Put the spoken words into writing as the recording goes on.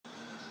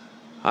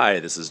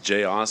Hi, this is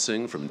Jay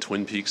Ossing from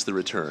Twin Peaks The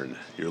Return.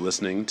 You're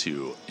listening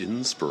to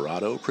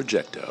Inspirato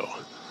Projecto.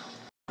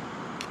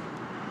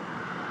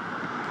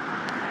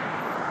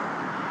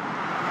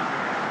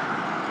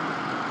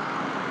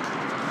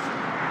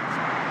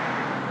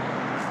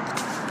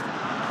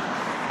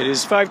 It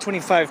is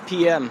 5:25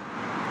 p.m.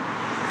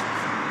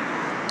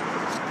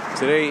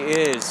 Today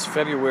is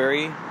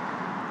February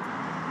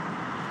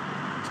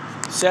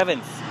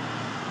 7th.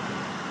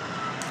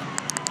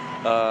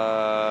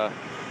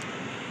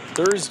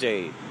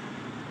 Thursday.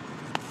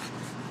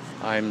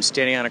 I'm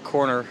standing on a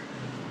corner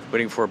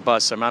waiting for a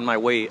bus. I'm on my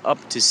way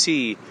up to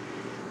see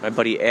my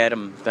buddy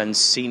Adam Venn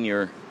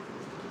Sr.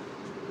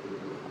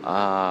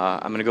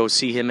 I'm going to go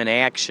see him in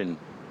action.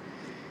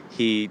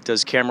 He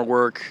does camera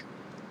work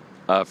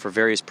for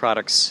various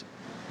products,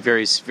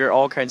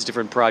 all kinds of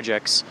different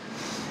projects,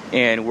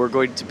 and we're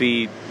going to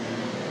be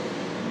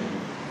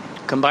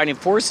combining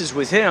forces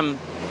with him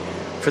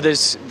for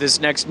this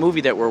next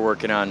movie that we're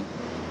working on.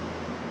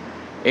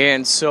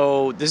 And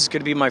so this is going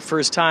to be my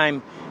first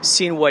time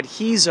seeing what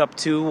he's up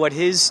to, what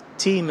his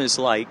team is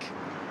like,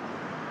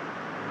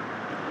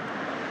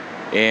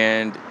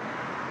 and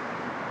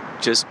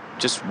just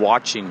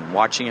watching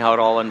how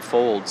it all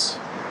unfolds.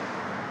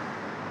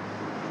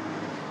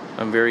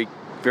 I'm very,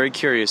 very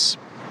curious.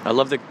 I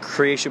love the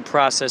creation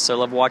process. I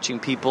love watching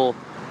people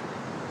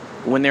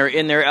when they're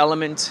in their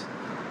element,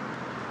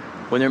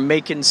 when they're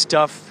making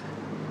stuff,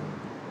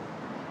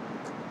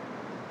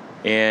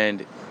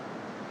 and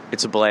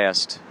it's a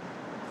blast.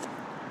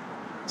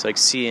 It's like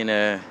seeing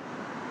it's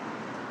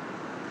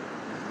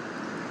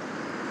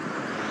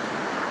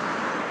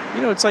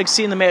like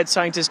seeing the mad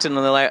scientist in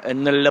the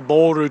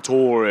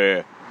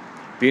laboratory,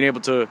 being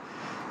able to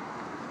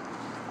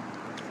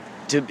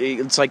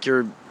it's like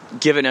you're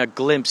given a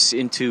glimpse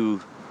into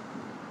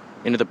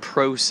the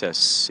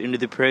process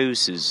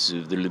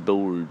of the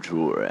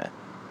laboratory.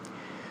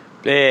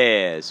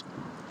 Please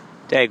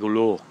take a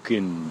look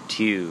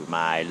into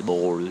my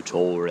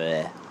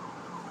laboratory.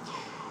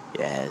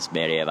 Yes,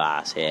 many of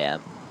us here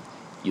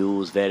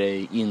use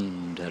very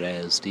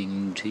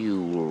interesting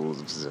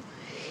tools.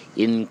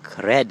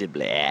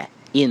 Incredibly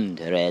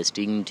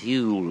interesting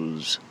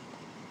tools.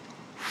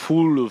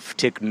 Full of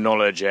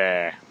technology.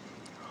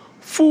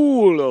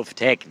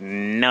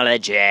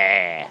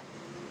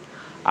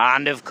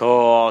 And of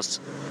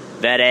course,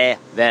 very,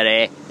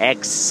 very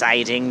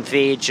exciting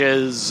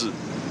features.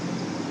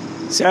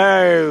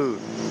 So,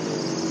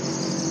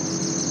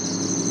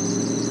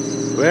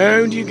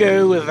 won't you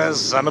go with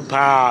us on a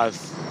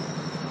path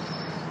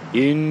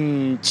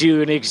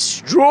into an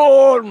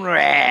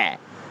extraordinary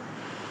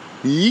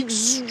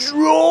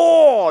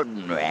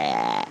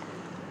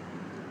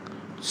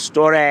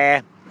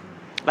story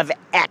of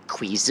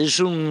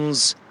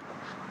acquisitions,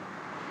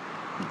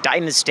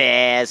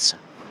 dynasties,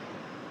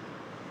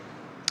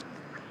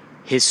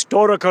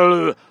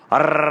 historical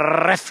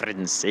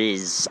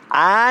references,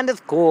 and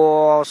of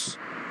course,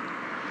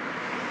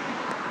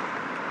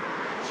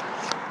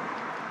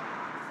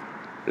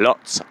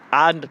 lots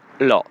and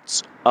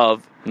lots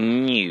of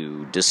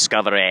new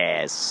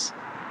discoveries.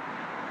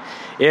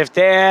 If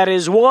there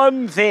is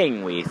one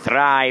thing we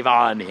thrive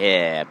on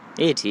here,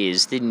 it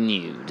is the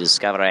new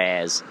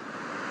discoveries.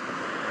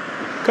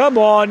 Come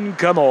on,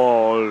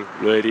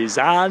 ladies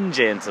and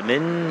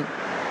gentlemen.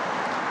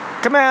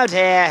 Come out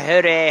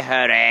here,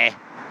 hurry.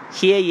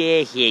 Hear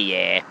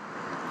ye.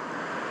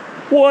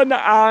 One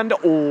and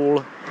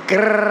all,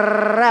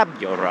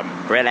 grab your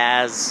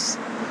umbrellas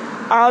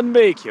and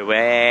make your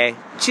way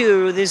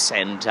to the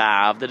center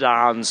of the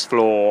dance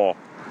floor.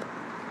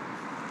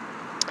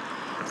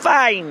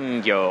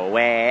 Find your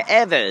way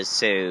ever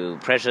so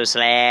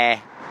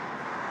preciously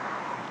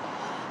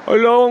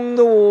along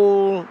the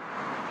wall,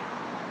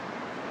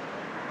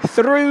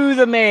 through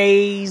the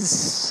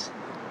maze,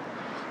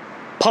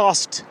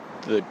 past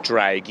the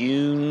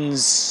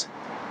dragoons,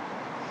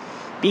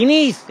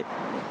 beneath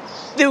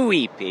the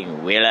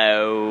weeping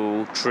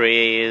willow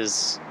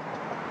trees,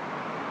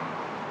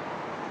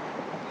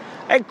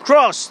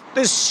 across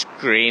the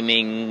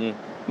screaming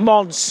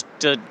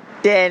monster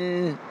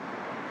den,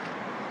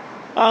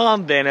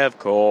 and then, of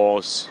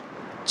course,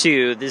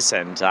 to the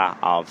center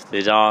of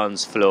the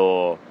dance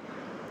floor.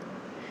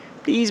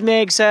 Please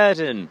make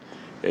certain,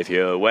 if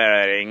you're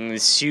wearing the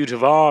suit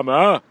of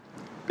armor,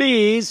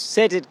 please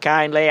set it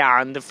kindly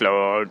on the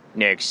floor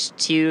next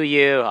to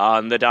you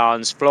on the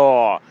dance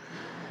floor.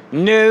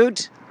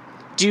 Note,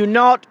 do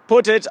not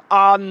put it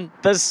on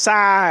the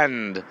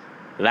sand.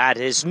 That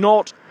is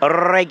not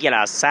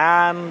regular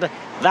sand.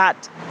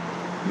 That,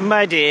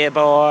 my dear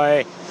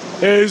boy,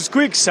 is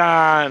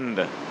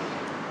quicksand.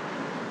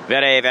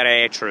 Very,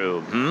 very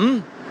true,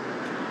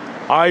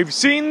 I've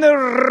seen the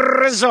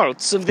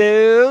results of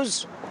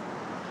those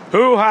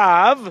who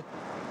have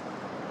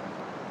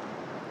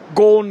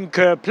gone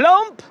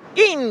kerplump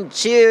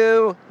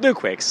into the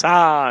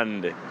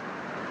quicksand.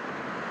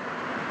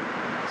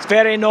 It's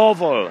very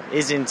novel,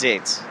 isn't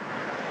it?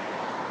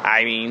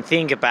 I mean,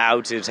 think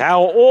about it.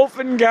 How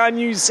often can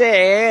you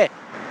say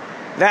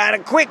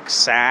that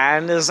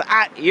quicksand is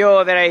at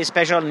your very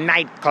special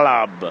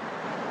nightclub.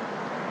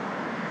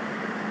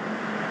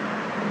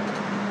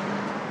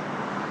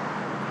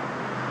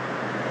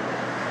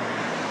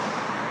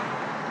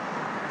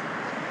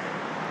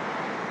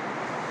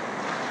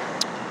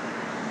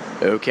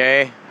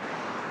 Okay,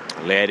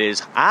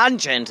 ladies and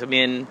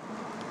gentlemen,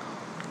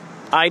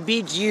 I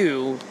bid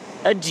you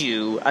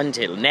adieu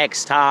until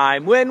next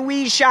time, when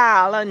we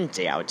shall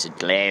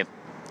undoubtedly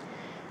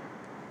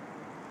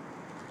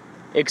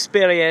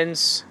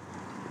experience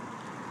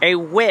a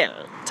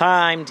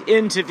well-timed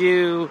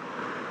interview.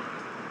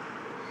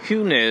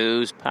 Who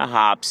knows,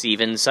 perhaps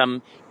even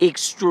some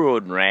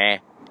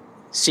extraordinary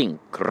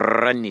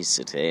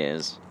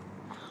synchronicities.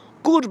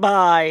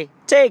 Goodbye,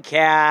 take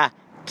care,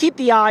 keep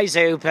the eyes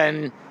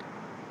open,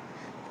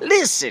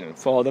 listen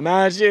for the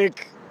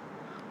magic,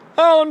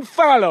 and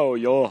follow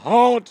your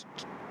heart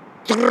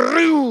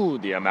through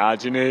the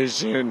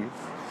imagination.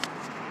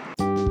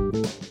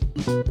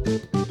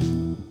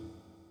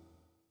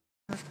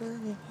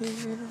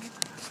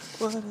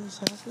 What is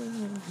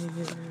happening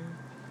here?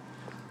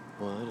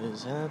 What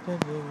is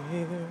happening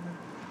here?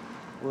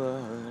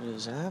 What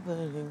is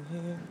happening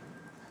here?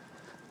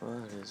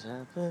 What is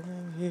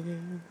happening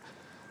here?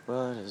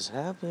 What is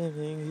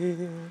happening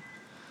here?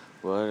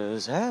 What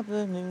is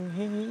happening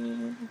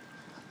here?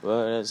 What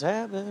is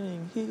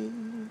happening here?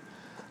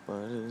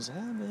 What is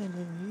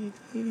happening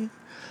here?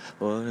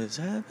 What is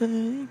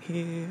happening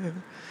here?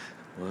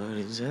 What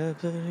is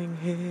happening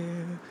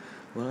here?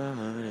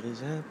 What is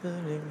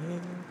happening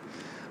here?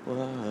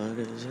 What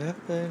is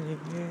happening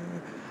here?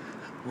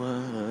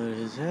 What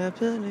is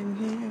happening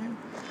here?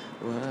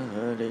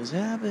 What is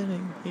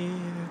happening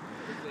here?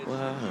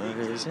 What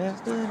is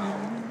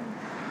happening?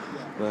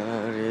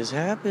 What is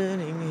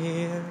happening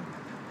here?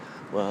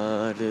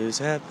 What is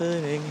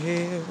happening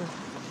here?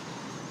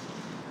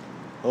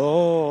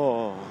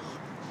 Oh,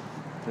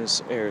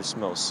 this air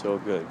smells so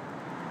good.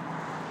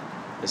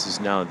 This is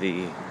now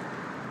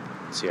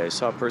see, I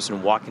saw a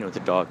person walking with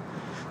a dog,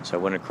 so I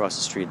went across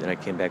the street, then I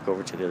came back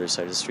over to the other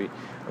side of the street.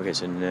 Okay,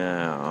 so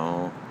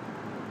now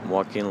I'm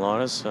walking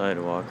along a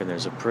sidewalk, and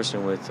there's a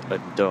person with a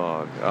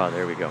dog. Oh,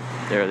 there we go.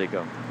 There they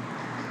go.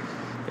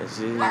 This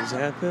is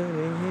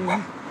happening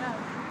here.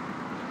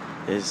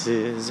 This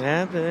is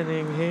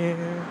happening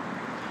here.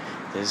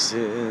 This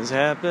is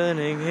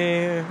happening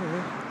here.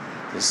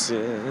 This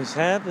is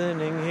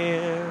happening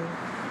here.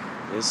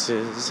 This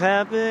is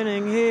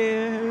happening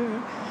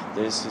here.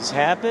 This is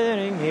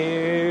happening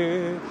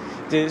here.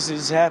 This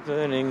is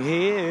happening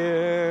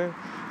here.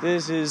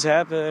 This is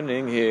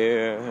happening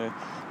here.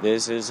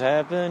 This is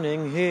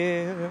happening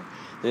here.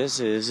 This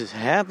is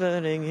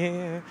happening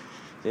here.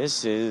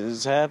 This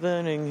is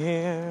happening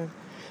here.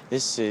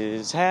 This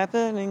is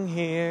happening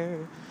here.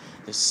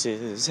 This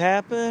is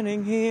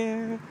happening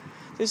here.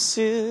 This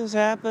is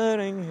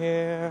happening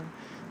here.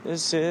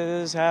 This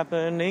is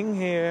happening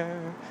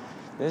here.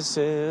 This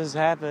is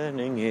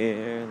happening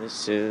here.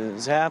 This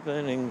is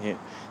happening here.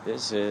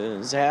 This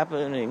is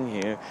happening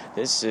here.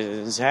 This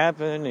is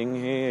happening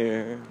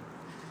here.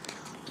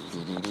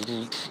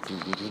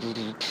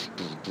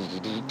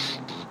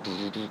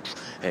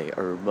 Hey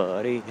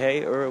everybody,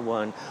 hey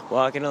everyone,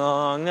 walking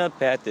along the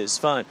path is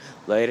fun.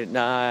 Late at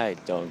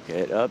night, don't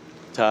get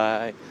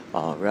uptight.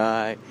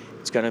 Alright,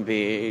 it's gonna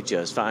be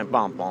just fine.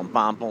 Bom bom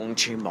bom boom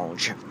chim boom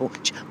chim boom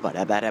chim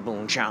bada bada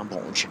boom chim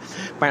boom chim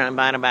bada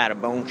bada bada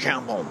boom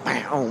chim boom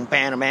bam bada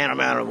bada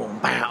bada boom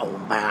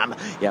bam bam.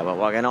 Yeah, we're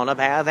walking on the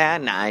path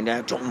at night.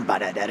 Don't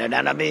bada da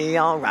da da be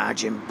alright,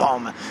 chim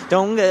boom.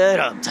 Don't get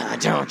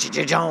uptight,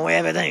 don't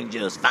everything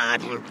just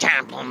fine.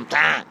 Chim boom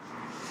time.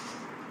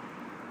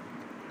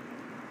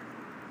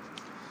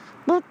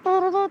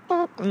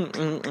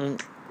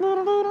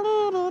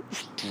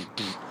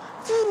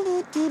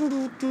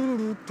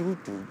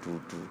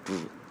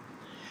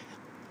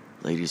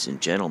 Ladies and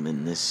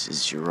gentlemen, this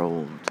is your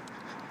old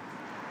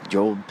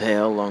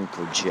pal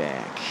Uncle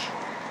Jack.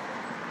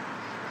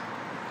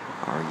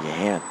 Are you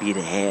happy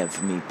to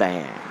have me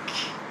back?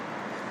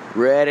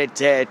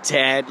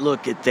 Rat-a-tat-tat,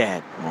 look at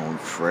that, mon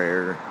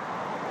frere.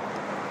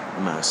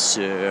 Ma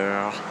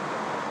soeur,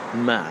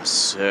 mon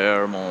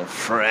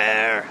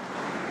frère.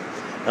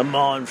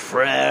 Mon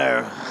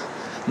frère,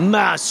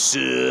 ma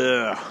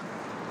soeur.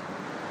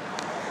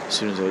 As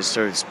soon as I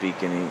started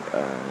speaking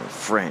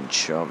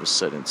French, all of a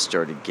sudden it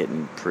started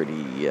getting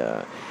pretty,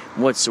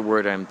 what's the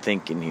word I'm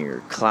thinking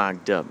here?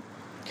 Clogged up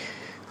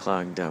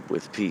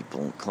with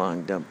people,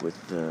 clogged up with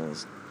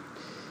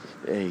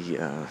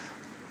a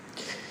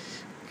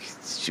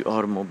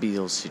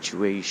automobile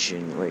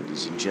situation,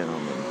 ladies and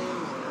gentlemen.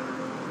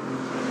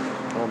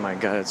 Oh my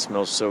God, it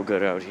smells so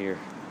good out here.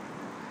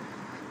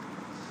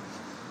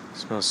 It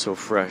smells so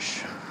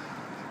fresh.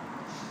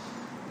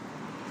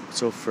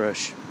 So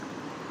fresh.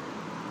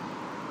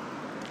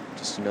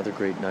 Just another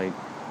great night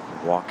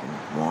walking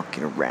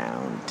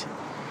around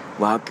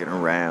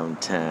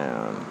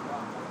town,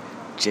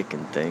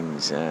 checking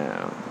things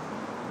out.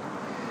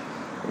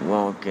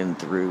 Walking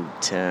through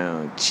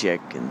town,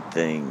 checking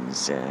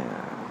things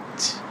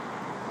out.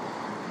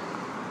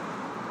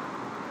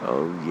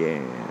 Oh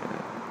yeah.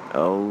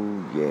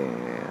 Oh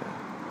yeah.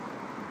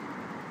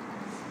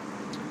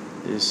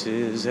 This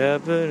is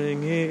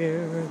happening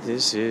here.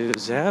 This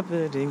is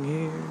happening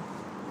here.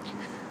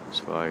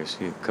 So I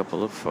see a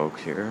couple of folk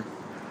here.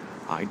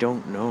 I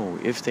don't know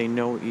if they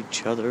know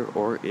each other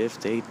or if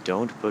they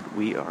don't, but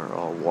we are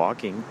all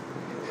walking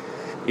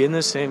in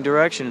the same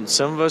direction.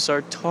 Some of us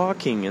are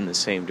talking in the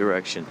same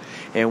direction.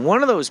 And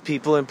one of those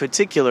people in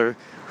particular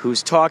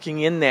who's talking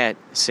in that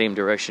same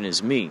direction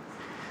is me.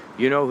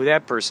 You know who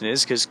that person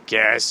is, because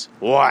guess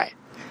what?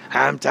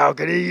 I'm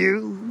talking to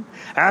you.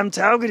 I'm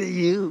talking to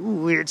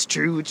you. It's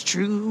true, it's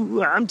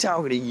true. I'm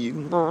talking to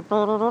you. It's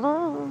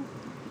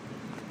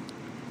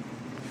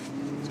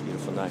a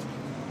beautiful night.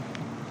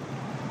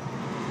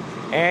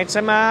 It's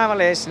a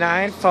marvelous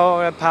night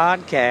for a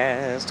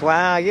podcast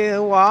while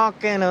you're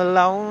walking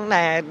alone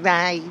at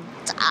night.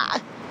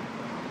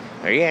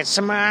 It's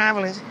a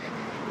marvelous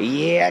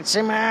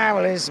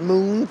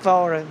moon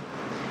for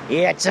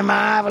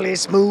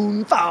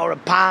a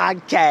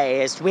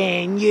podcast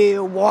when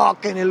you're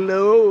walking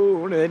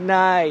alone at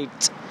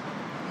night.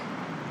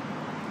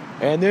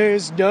 And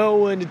there's no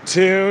one to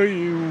tell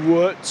you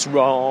what's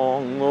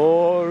wrong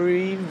or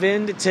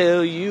even to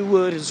tell you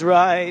what is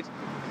right.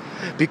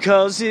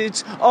 Because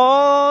it's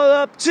all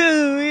up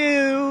to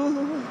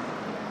you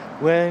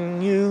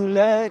when you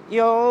let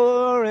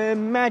your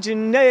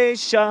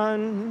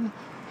imagination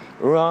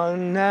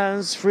run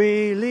as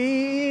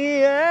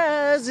freely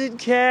as it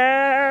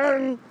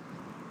can.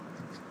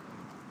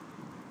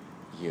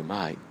 You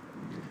might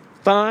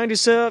find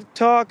yourself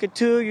talking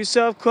to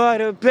yourself quite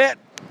a bit.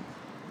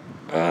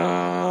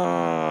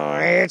 Oh,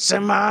 it's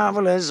a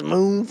marvelous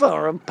moon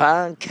for a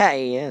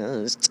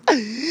podcast.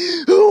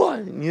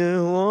 When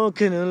you're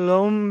walking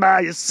alone by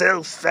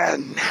yourself at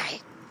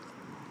night.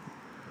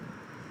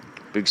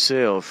 Big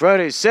sale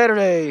Friday,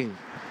 Saturday.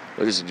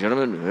 Ladies and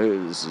gentlemen, hey,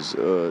 this is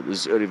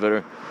Eddie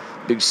Vedder.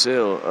 Big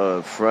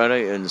sale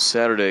Friday and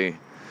Saturday,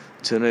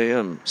 10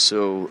 a.m.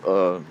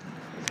 So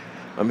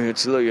I'm here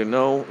to let you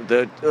know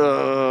that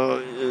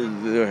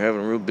they're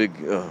having a real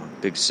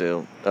big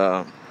sale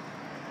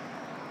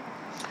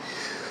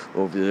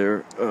over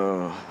there.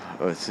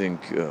 I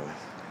think the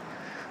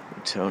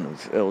town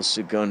of El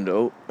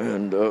Segundo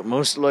and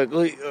most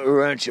likely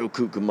Rancho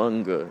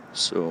Cucamonga.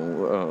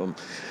 So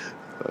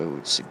I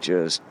would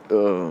suggest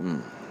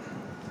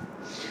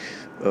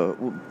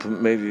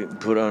maybe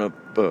put on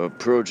a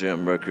Pro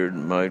Jam record.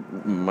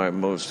 My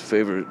most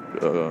favorite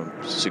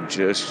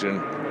suggestion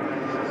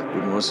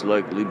would most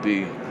likely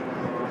be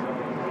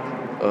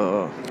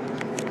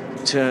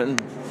 10.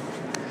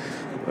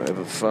 I have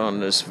a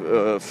fondness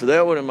for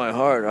that one in my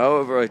heart.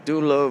 However, I do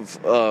love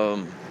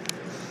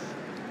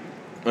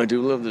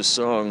this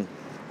song.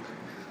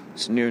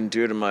 It's near and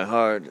dear to my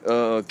heart.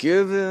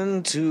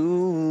 Given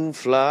to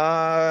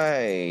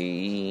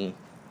fly.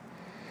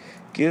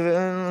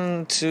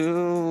 Given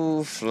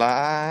to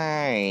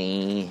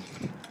fly.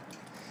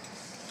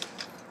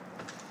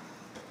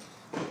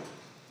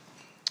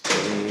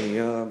 We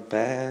are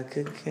back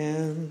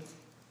again.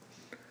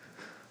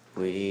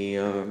 We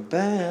are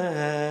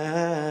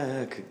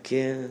back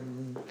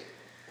again.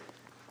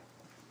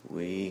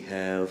 We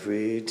have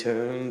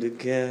returned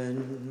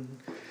again.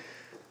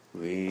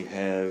 We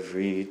have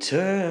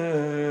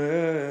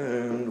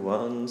returned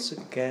once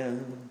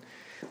again.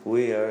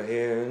 We are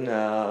here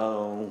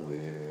now.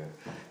 We're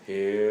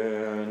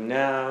here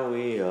now.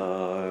 We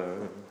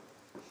are.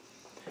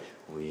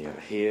 We are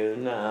here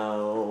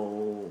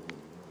now.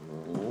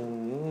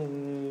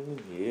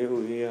 Here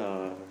we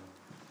are.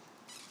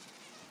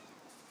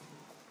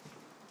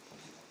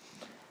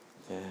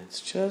 That's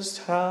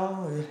just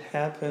how it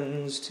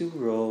happens to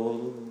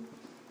roll.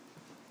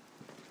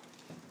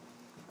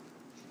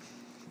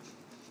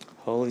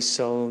 Holy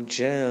soul,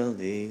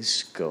 jelly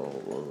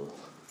skull.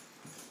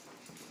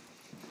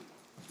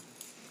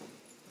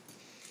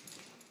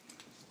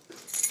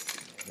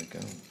 Here we go.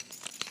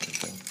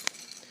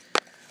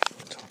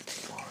 We'll talk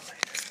more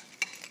later.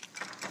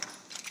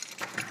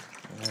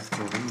 And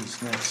after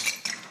these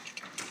next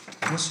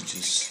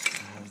messages, I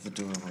have the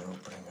door we're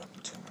opening up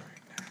to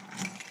right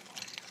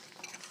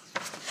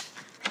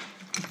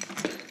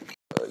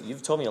now.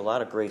 You've told me a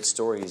lot of great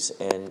stories,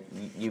 and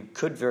you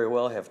could very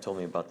well have told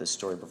me about this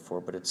story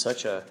before, but it's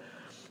such a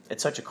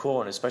cool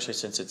one, especially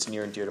since it's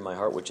near and dear to my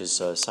heart, which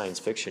is science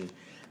fiction.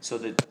 So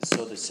the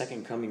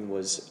Second Coming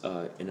was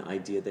an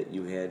idea that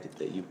you had,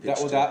 that you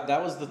pitched.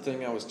 That was the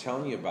thing I was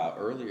telling you about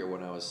earlier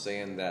when I was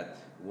saying that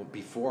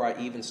before I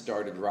even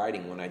started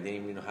writing, when I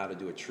didn't even know how to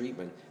do a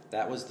treatment,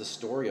 that was the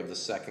story of the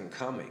Second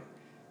Coming.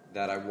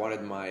 That I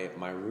wanted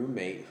my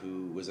roommate,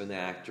 who was an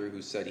actor,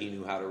 who said he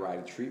knew how to write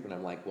a treatment.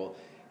 I'm like, well,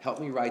 help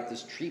me write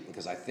this treatment,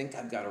 because I think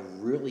I've got a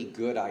really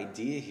good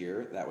idea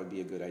here. That would be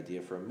a good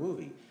idea for a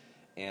movie.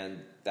 And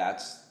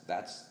that's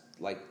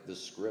like the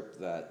script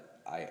that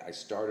I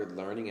started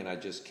learning, and I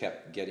just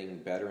kept getting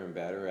better and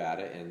better at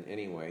it. And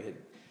anyway, it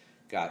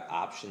got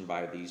optioned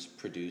by these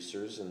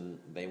producers, and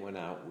they went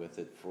out with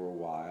it for a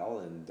while,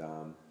 and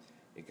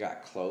it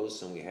got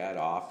close, and we had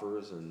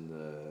offers, and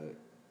the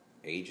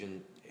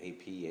agent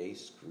APA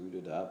screwed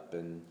it up,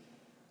 and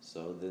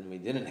so then we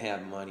didn't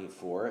have money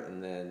for it,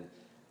 and then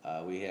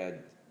we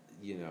had,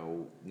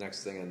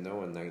 next thing I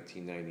know, in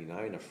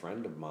 1999, a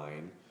friend of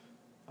mine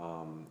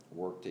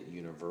worked at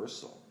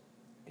Universal,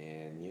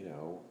 and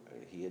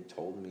he had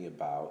told me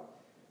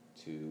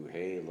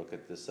hey, look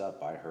at this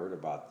up. I heard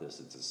about this.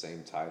 It's the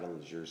same title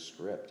as your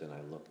script, and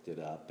I looked it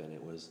up, and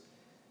it was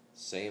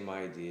same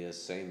idea,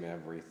 same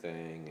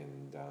everything,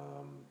 and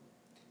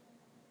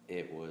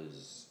it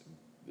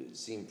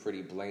seemed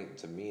pretty blatant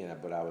to me,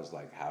 but I was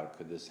like, how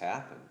could this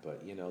happen?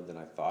 But, then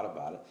I thought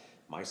about it.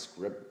 My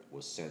script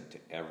was sent to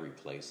every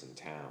place in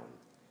town,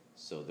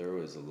 so there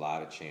was a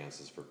lot of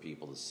chances for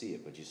people to see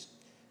it. But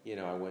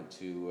I went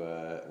to,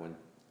 when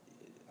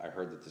I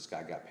heard that this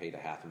guy got paid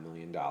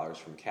 $500,000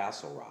 from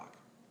Castle Rock.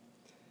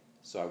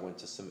 So I went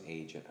to some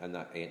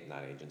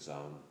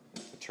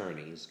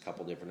attorneys, a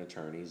couple different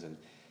attorneys, and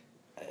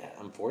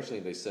unfortunately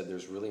they said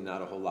there's really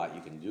not a whole lot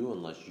you can do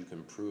unless you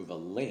can prove a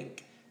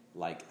link,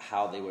 like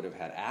how they would have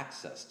had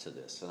access to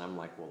this. And I'm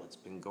like, well, it's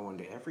been going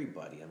to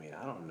everybody. I mean,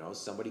 I don't know.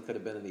 Somebody could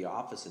have been in the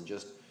office and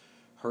just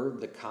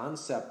heard the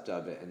concept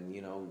of it and,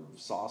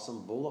 saw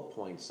some bullet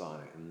points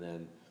on it. And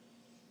then,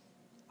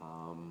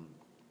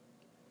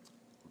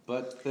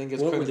 but thing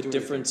is, what were the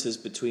differences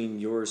between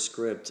your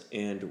script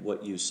and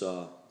what you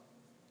saw?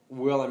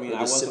 Well, I mean,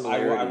 I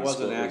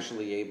wasn't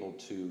actually able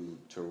to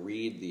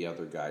read the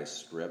other guy's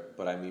script,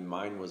 but I mean,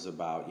 mine was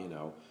about,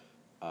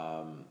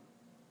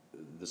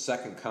 The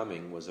Second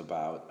Coming was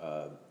about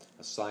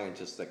a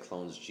scientist that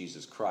clones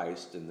Jesus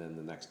Christ, and then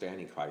the next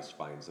Antichrist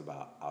finds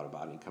out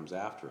about it, and he comes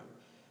after him.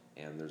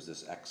 And there's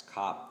this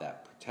ex-cop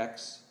that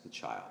protects the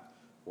child.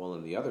 Well,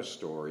 in the other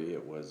story,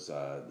 it was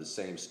the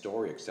same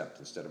story, except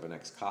instead of an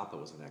ex-cop, it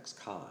was an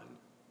ex-con.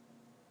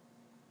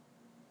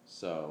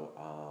 So...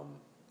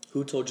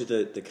 who told you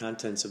the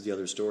contents of the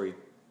other story?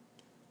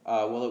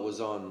 Well, it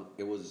was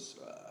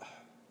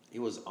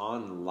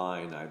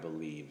online, I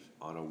believe,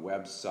 on a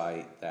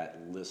website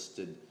that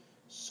listed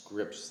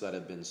scripts that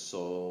had been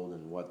sold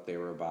and what they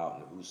were about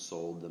and who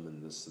sold them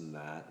and this and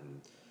that.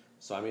 And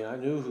so, I mean, I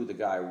knew who the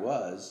guy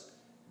was,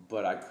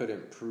 but I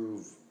couldn't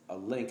prove a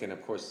link. And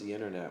of course, the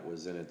internet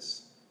was in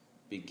its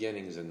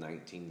beginnings in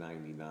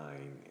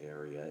 1999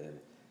 area. And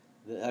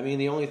I mean,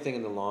 the only thing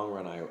in the long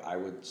run I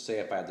would say,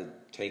 if I had to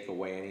take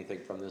away anything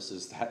from this,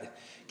 is that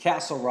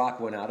Castle Rock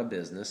went out of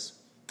business.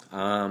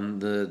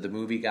 The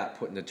movie got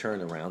put in the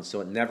turnaround,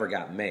 so it never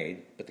got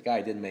made, but the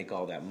guy did make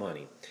all that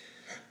money.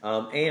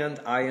 And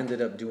I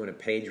ended up doing a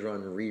page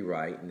run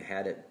rewrite and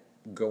had it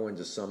go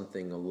into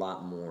something a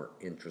lot more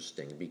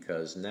interesting,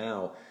 because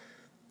now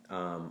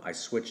I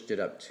switched it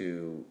up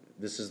to,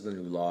 this is the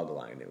new log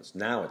line.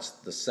 Now it's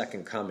The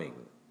Second Coming,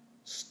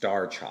 the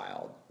Star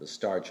Child.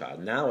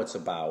 Now it's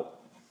about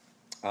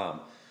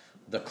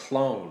the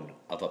clone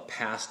of a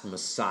past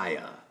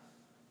Messiah,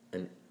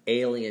 an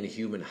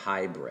alien-human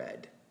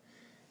hybrid,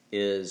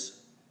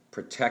 is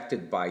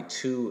protected by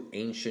two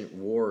ancient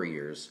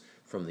warriors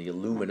from the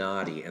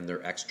Illuminati and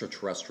their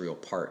extraterrestrial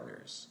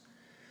partners.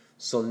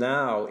 So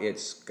now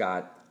it's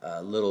got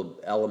little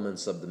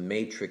elements of the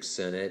Matrix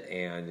in it,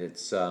 and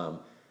it's in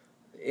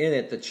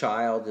it, the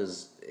child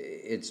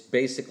it's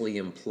basically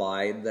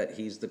implied that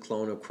he's the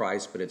clone of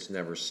Christ, but it's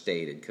never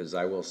stated, because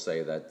I will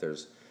say that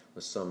there's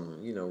some,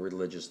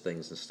 religious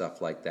things and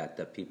stuff like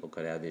that people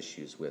could have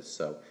issues with.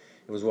 So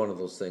it was one of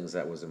those things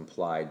that was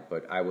implied,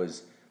 but I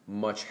was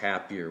much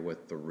happier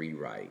with the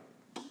rewrite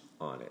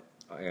on it.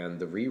 And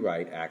the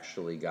rewrite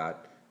actually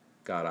got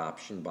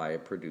optioned by a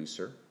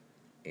producer,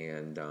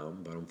 and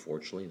but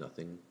unfortunately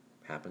nothing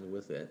happened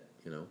with it,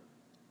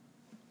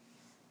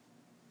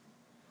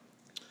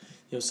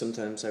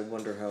 Sometimes I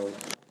wonder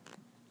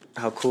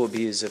how cool it'd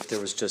be is if there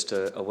was just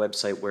a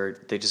website where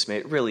they just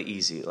made it really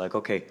easy. Like,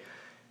 okay,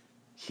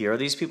 here are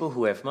these people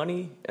who have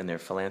money, and they're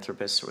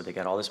philanthropists, or they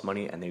got all this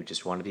money, and they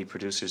just want to be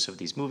producers of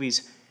these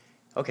movies.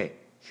 Okay,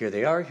 here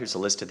they are. Here's a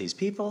list of these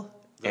people,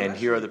 and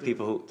here are the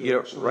people who...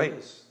 right.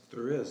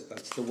 There is.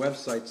 That's the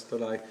websites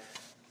that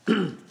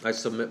I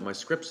submit my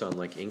scripts on,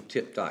 like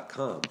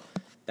inktip.com.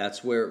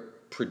 That's where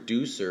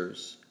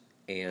producers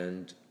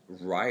and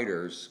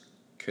writers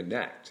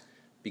connect,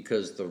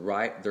 because the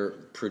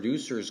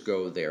producers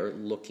go there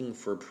looking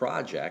for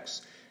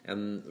projects,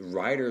 and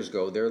writers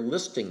go there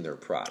listing their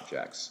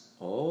projects.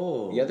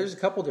 Oh. Yeah, there's a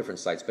couple different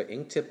sites, but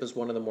Inktip is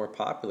one of the more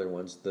popular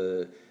ones.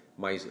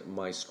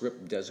 My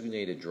script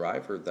Designated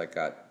Driver that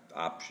got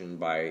optioned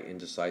by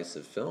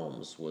Indecisive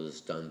Films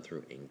was done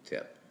through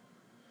Inktip.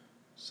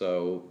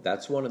 So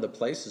that's one of the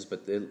places,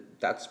 but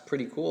that's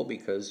pretty cool,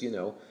 because,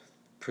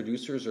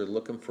 producers are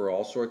looking for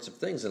all sorts of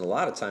things, and a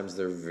lot of times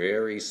they're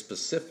very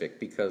specific,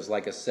 because,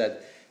 like I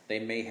said, they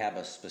may have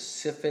a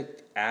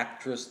specific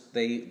actress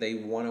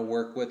they want to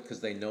work with, because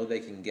they know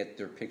they can get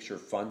their picture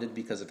funded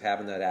because of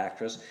having that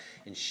actress,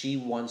 and she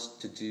wants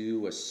to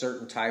do a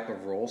certain type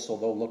of role, so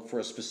they'll look for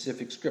a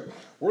specific script.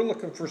 We're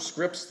looking for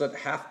scripts that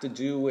have to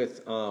do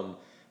with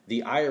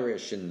the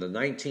Irish in the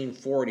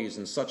 1940s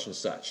and such,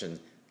 and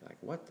like,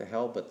 what the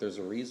hell? But there's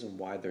a reason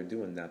why they're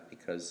doing that,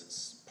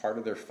 because part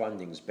of their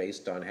funding's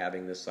based on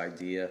having this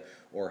idea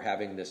or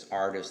having this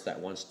artist that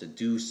wants to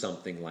do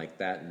something like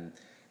that, and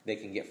they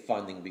can get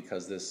funding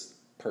because this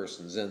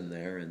person's in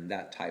there and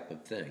that type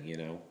of thing, you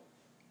know.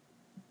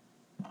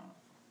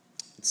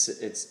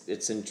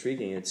 It's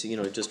intriguing. It's, you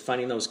know, just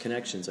finding those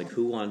connections, like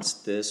who wants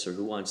this or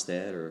who wants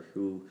that or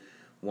who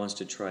wants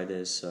to try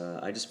this.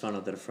 I just found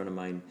out that a friend of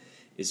mine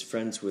is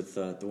friends with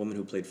the woman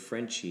who played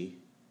Frenchie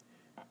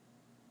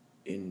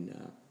in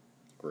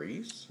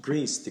Grease,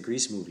 the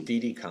Grease movie.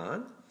 Didi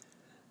Khan,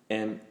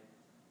 and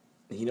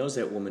he knows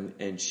that woman,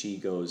 and she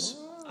goes,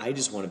 I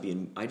just want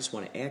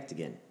to act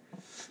again.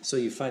 So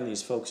you find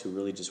these folks who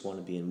really just want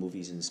to be in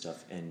movies and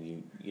stuff, and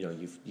you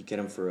get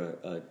them for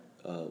a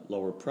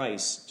lower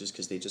price just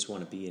because they just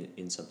want to be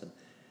in something.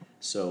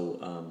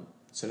 So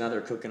so now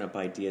they're cooking up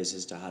ideas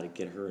as to how to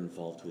get her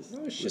involved with,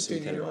 oh, with shit, some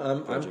dude, kind you of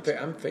know, projects.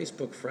 I'm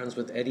Facebook friends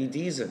with Eddie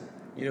Deason.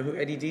 You know who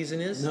Eddie Deason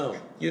is? No.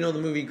 You know the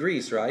movie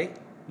Grease, right?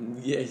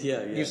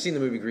 Yeah. You've seen the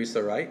movie Grease,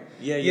 though, right?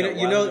 Yeah, You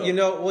yeah, know,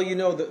 you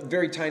know the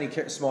very tiny,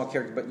 small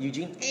character, but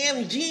Eugene.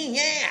 Eugene,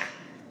 yeah.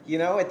 You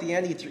know, at the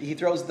end, he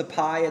throws the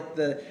pie at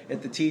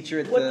the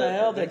teacher. What the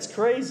hell? That's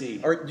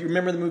crazy. Or do you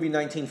remember the movie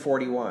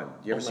 1941? Do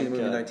you ever see the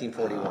movie God.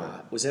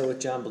 1941? Was that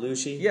with John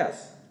Belushi?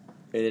 Yes.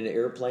 In an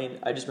airplane?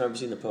 I just remember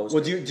seeing the poster.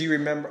 Well, do you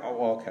remember?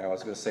 Oh, okay. I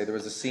was going to say there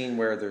was a scene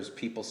where there's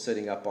people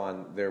sitting up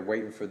on. They're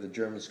waiting for the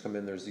Germans to come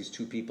in. There's these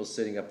two people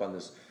sitting up on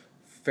this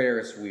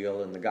Ferris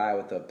wheel, and the guy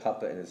with the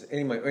puppet.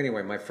 And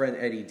anyway, my friend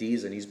Eddie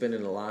Deason, he's been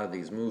in a lot of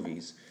these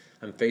movies.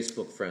 I'm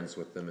Facebook friends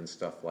with them and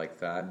stuff like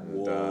that.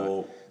 And,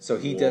 Whoa. so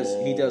he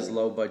does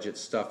low budget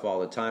stuff all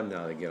the time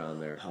now to get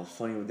on there. How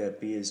funny would that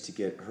be is to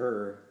get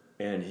her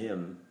and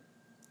him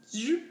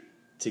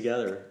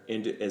together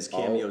as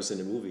cameos in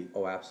a movie?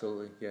 Oh,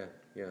 absolutely. Yeah,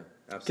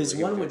 absolutely. Because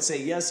one would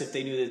say yes if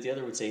they knew that the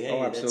other would say, hey,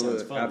 that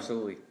sounds fun.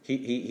 Absolutely.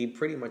 He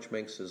pretty much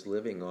makes his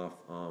living off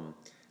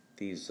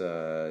these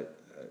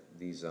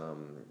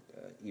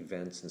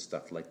events and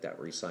stuff like that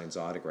where he signs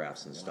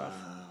autographs and stuff.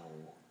 Wow.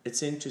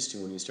 It's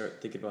interesting when you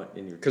start thinking about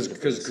in your because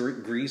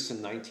Grease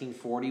in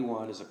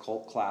 1941 is a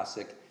cult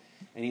classic,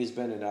 and he's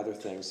been in other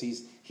things.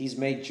 He's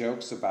made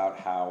jokes about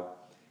how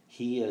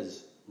he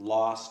has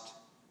lost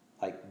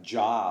like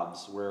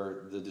jobs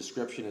where the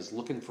description is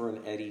looking for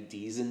an Eddie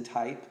Deason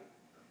type,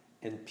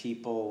 and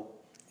people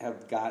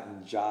have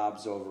gotten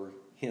jobs over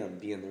him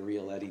being the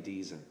real Eddie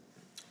Deason.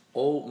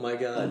 Oh my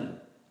God.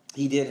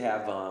 He did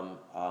have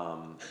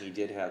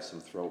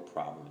some throat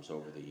problems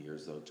over the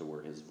years, though, to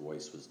where his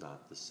voice was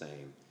not the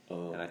same,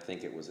 and I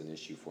think it was an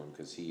issue for him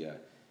because he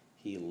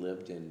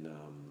lived in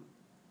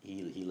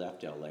he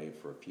left L.A.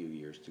 for a few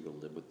years to go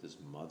live with his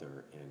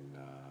mother in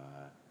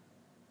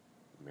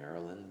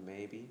Maryland,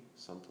 maybe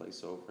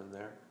someplace over in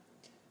there,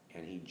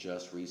 and he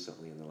just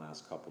recently, in the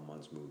last couple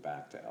months, moved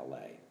back to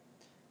L.A.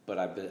 But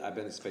I've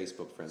been his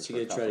Facebook friend. So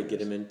you gotta try to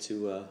get him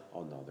into.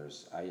 Oh no,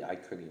 I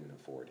couldn't even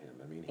afford him.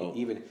 I mean,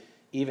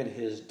 even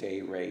his day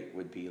rate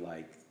would be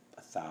like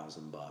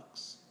 $1,000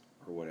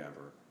 or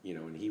whatever, you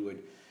know, and he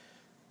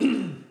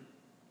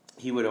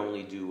would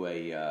only do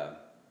a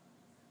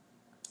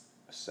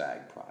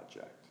SAG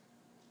project,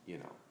 you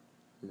know.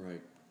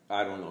 Right.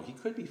 I don't know. He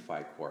could be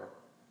FICOR.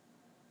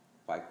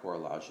 FICOR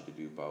allows you to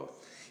do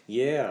both.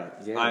 Yeah,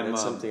 that's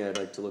something I'd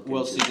like to look into.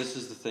 Well, see, this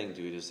is the thing,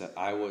 dude, is that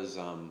I was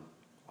on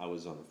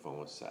the phone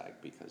with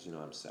SAG because, you know,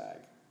 I'm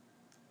SAG.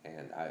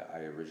 And I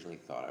originally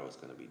thought I was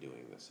going to be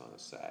doing this on a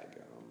SAG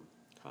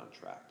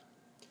contract.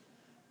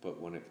 But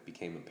when it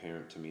became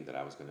apparent to me that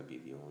I was going to be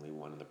the only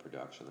one in the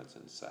production that's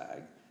in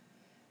SAG,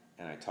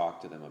 and I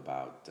talked to them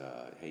about,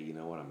 hey, you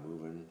know what, I'm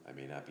moving. I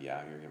may not be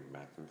out here, get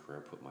back in career,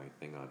 put my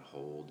thing on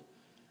hold.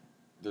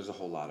 There's a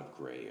whole lot of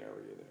gray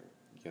area there,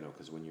 you know,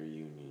 because when you're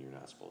union, you're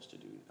not supposed to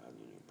do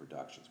non-union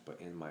productions. But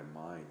in my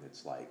mind,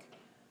 it's like,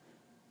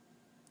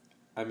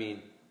 I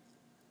mean,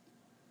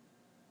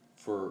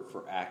 for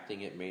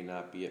acting, it may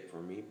not be it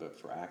for me, but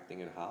for acting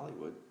in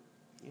Hollywood,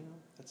 you know,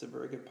 that's a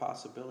very good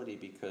possibility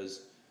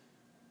because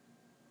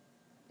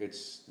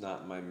it's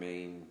not my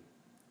main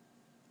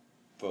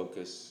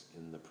focus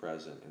in the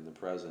present. In the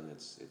present,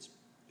 it's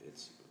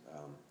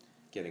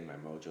getting my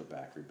mojo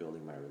back,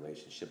 rebuilding my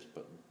relationships.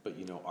 But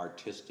you know,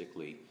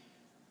 artistically,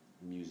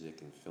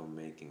 music and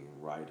filmmaking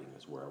and writing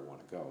is where I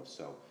want to go.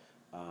 So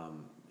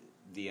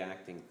the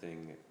acting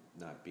thing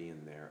not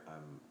being there,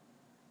 I'm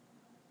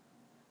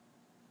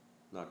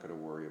not going to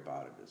worry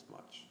about it as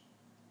much.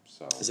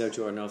 So is that what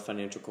you are now,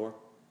 Financial Core?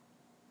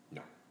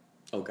 No.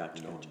 Oh,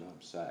 gotcha. No,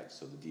 I'm SAG.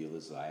 So the deal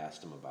is I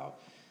asked him about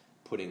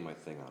putting my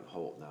thing on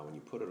hold. Now, when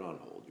you put it on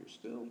hold, you're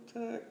still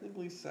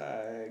technically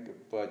SAG,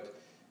 but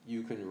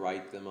you can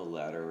write them a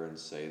letter and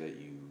say that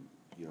you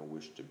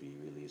wish to be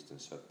released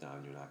and shut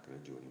down. You're not going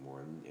to do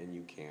anymore, and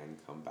you can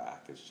come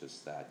back. It's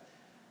just that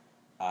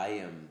I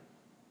am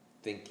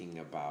thinking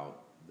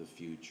about the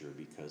future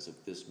because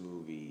if this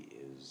movie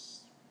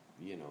is,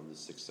 you know, the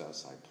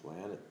success I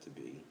plan it to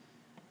be,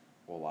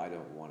 well, I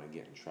don't want to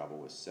get in trouble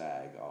with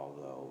SAG,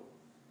 although,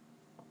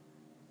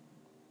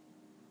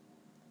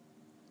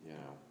 you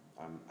know,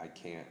 I'm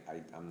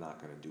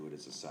not going to do it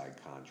as a side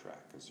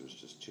contract because there's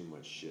just too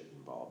much shit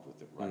involved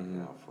with it right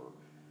now for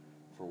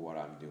what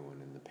I'm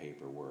doing and the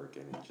paperwork,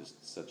 and it's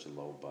just such a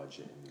low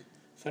budget. And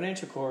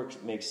Financial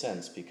Corp makes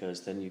sense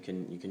because then you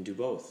can do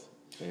both,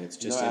 and it's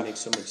just it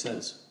makes so much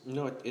sense.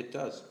 No, it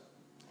does.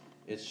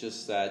 It's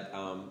just that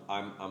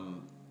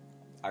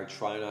I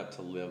try not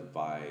to live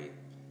by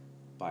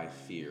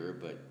fear,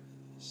 but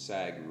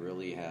SAG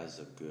really has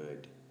a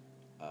good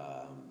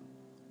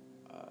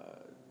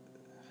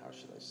how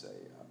should I say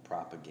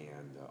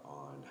propaganda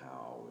on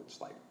how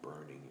it's like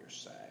burning your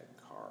SAG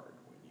card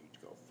when you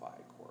go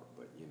FI-Corp.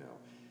 But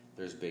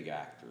there's big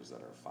actors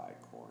that are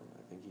FI-Corp, and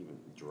I think even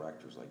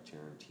directors like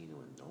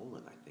Tarantino and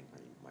Nolan, I think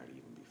might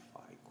even be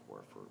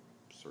FI-Corp for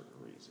certain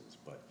reasons.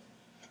 But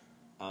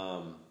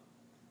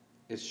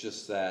it's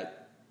just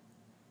that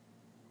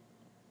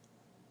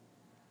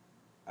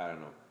I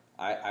don't know.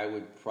 I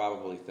would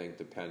probably think,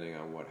 depending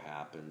on what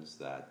happens,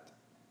 that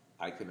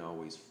I can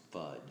always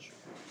fudge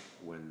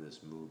when this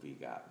movie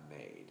got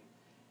made.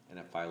 And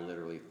if I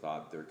literally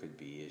thought there could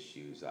be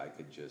issues, I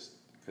could just...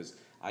 Because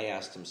I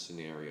asked him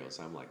scenarios.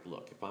 I'm like,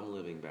 look, if I'm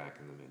living back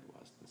in the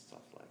Midwest and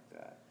stuff like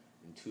that,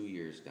 and 2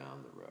 years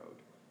down the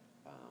road,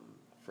 a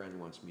friend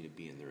wants me to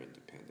be in their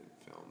independent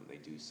film, and they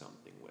do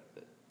something with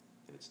it,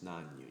 and it's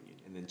non-union.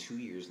 And then 2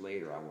 years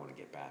later, I want to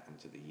get back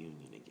into the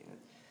union again.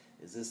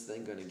 Is this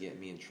thing going to get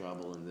me in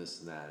trouble and this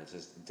and that? It's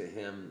just, to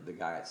him, the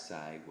guy at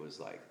SAG was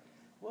like,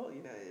 well,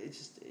 it's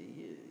just...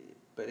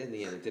 But in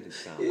the end, it didn't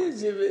sound like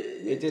it.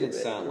 It didn't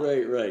sound like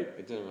it. Right.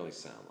 It didn't really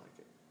sound like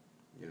it.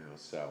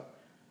 So...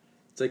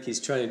 It's like he's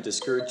trying to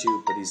discourage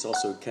you, but he's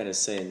also kind of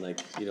saying, like,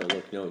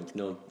 look,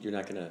 no, you're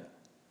not going to...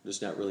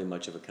 There's not really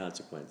much of a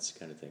consequence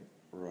kind of thing.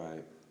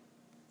 Right.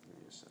 Give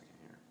me a second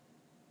here.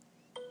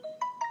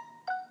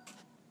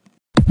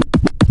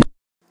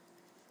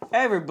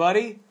 Hey,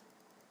 everybody.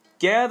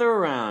 Gather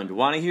around.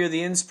 Want to hear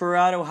the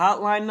Inspirato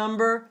hotline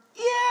number?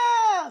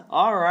 Yeah!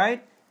 All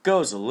right.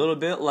 Goes a little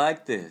bit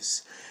like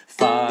this.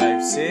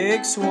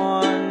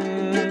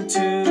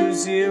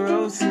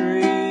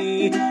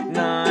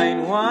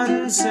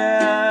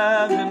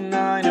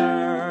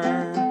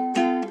 561-203-9179er.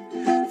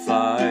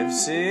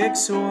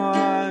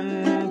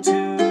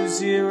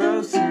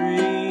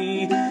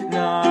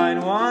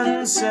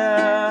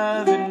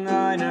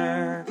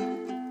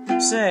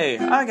 561-203-9179er. Say,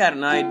 I got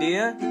an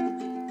idea.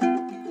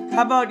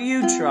 How about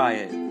you try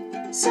it?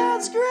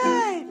 Sounds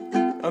great!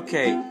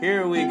 Okay,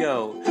 here we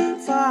go.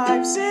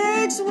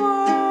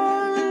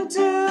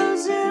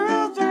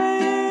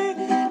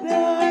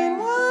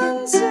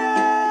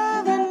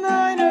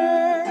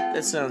 561-203-9179er.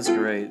 That sounds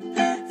great.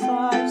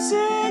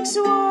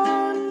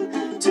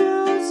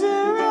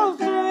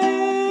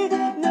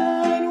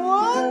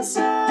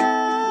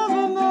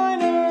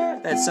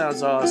 561-203-9179er. That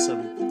sounds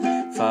awesome.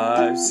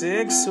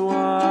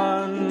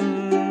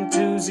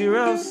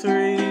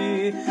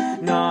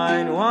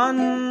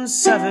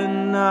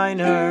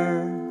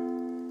 561-203-9179er.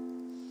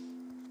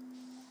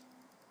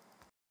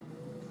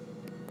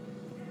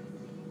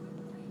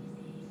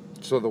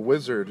 So the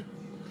wizard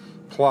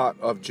plot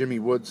of Jimmy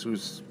Woods,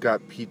 who's got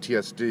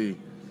PTSD,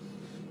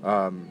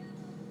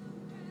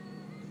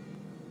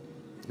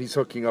 he's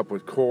hooking up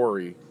with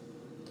Corey,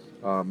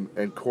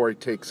 and Corey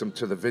takes him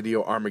to the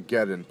Video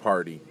Armageddon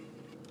party.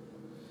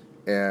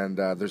 And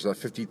there's a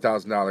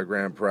 $50,000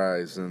 grand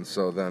prize, and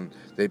so then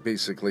they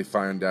basically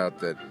find out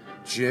that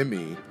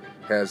Jimmy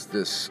has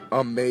this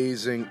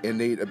amazing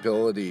innate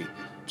ability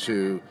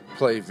to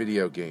play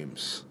video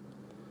games.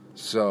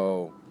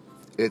 So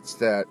it's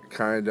that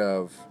kind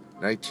of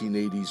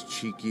 1980s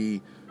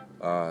cheeky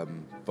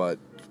but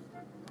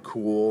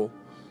cool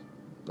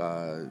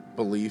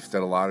belief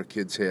that a lot of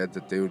kids had,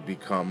 that they would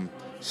become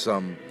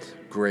some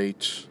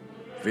great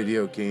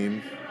video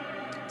game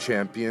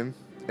champion.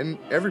 And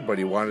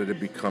everybody wanted to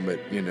become it,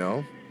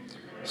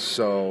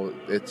 So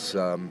it's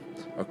a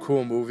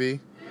cool movie.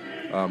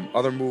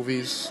 Other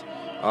movies,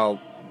 I'll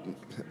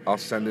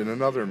send in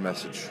another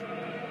message.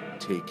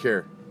 Take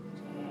care.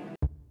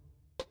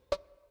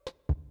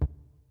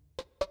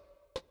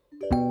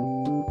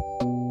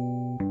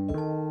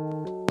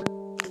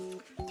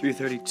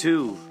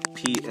 .3:32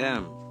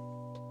 p.m.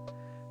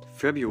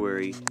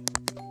 February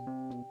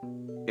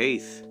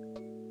 8th.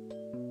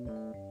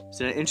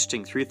 Isn't that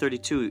interesting?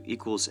 3:32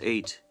 equals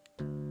 8.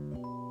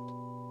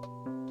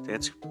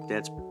 That's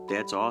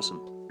awesome.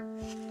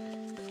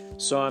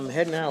 So I'm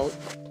heading out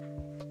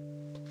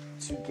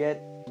to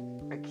get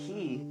a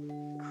key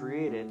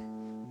created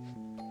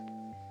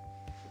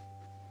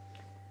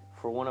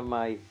for one of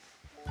my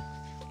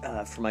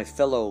for my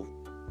fellow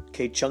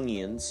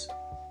K-Chungians,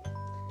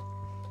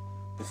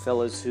 the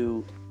fellas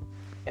who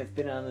have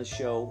been on the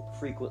show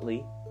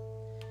frequently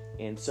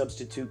and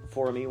substitute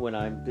for me when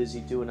I'm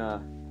busy doing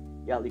a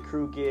Yachtly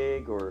Crew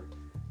gig or,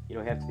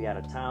 have to be out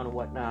of town and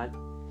whatnot.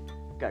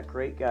 I've got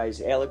great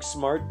guys. Alex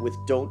Smart with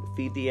Don't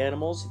Feed the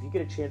Animals. If you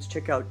get a chance,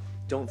 check out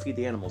Don't Feed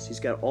the Animals. He's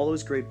got all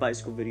those great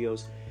bicycle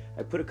videos.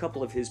 I put a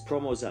couple of his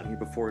promos on here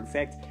before. In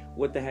fact,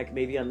 what the heck,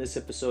 maybe on this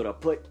episode I'll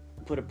put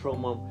a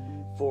promo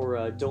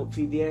for Don't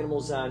Feed the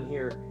Animals on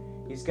here.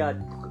 He's got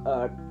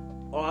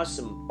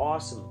awesome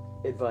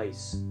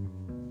advice.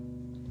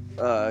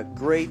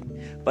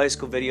 Great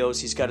bicycle videos.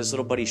 He's got his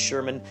little buddy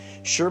Sherman.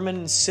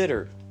 Sherman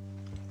Sitter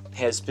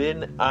has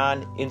been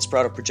on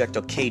Inspirato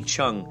Projecto K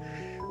Chung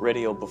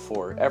radio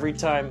before. Every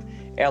time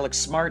Alex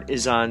Smart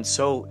is on,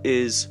 so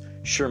is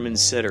Sherman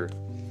Sitter.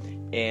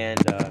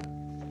 And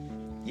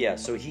yeah,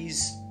 so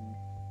he's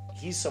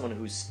someone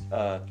who's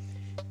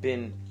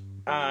been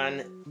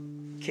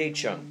on K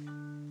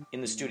Chung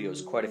in the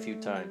studios quite a few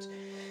times.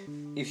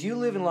 If you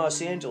live in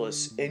Los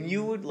Angeles and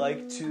you would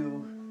like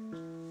to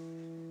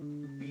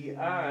be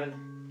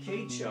on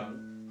K Chung,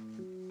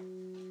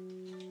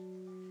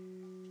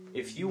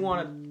 if you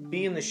want to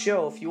be in the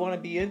show, if you want to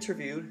be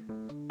interviewed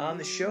on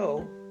the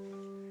show,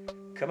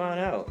 come on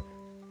out.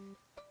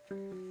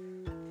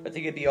 I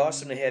think it'd be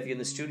awesome to have you in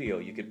the studio.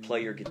 You could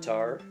play your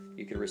guitar,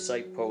 you could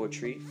recite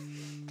poetry,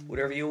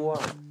 whatever you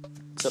want.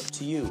 It's up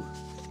to you.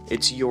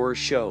 It's your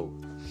show.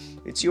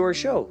 It's your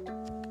show.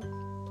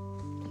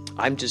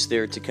 I'm just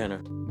there to kind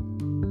of...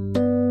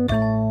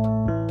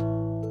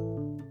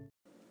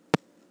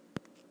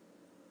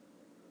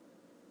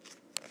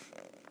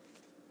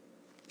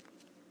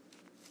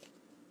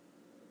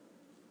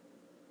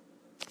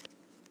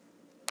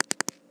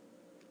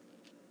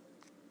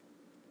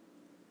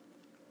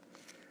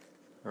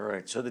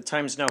 Alright, so the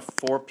time's now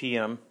 4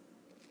 p.m.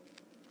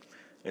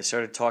 I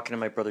started talking to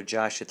my brother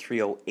Josh at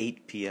 3:08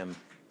 p.m.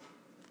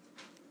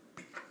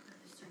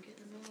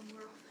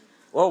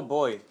 Oh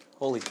boy,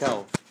 holy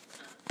cow.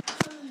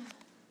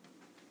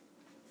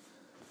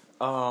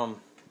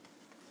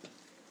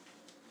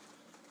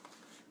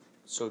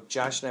 So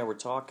Josh and I were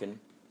talking,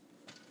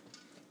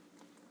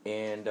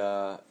 and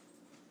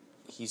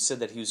he said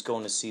that he was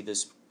going to see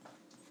this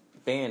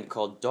band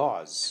called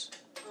Dawes.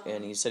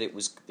 And he said it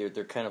was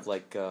they're kind of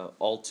like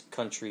alt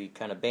country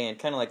kind of band,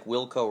 kind of like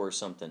Wilco or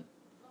something.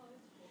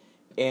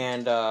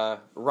 And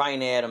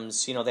Ryan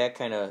Adams, you know, that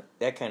kind of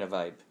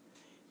vibe.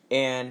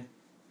 And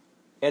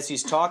as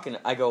he's talking,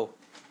 I go,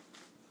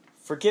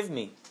 "Forgive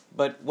me,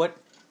 but what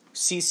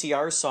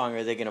CCR song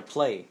are they going to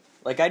play?"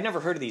 Like, I'd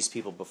never heard of these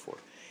people before.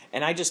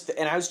 And I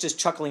was just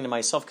chuckling to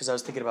myself because I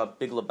was thinking about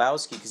Big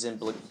Lebowski, because in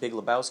Big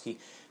Lebowski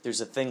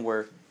there's a thing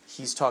where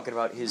he's talking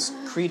about his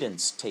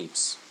Creedence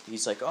tapes.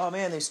 He's like, "Oh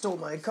man, they stole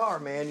my car,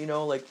 man. You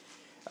know, like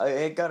I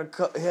had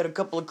a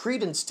couple of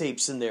Creedence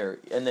tapes in there."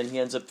 And then he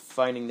ends up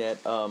finding that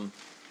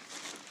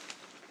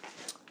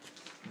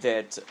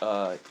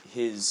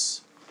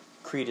his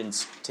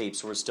Creedence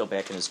tapes were still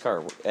back in his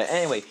car.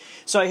 Anyway,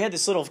 so I had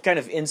this little kind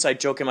of inside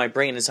joke in my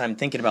brain as I'm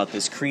thinking about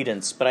this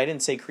Creedence, but I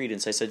didn't say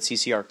Creedence. I said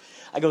CCR.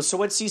 I go, "So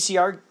what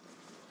CCR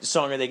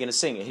song are they going to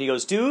sing?" And he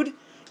goes, "Dude,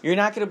 you're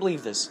not going to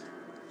believe this.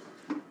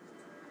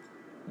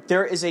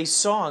 There is a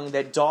song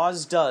that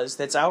Dawes does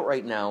that's out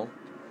right now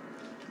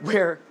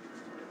where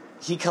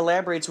he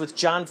collaborates with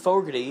John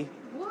Fogerty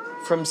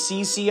from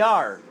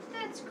CCR."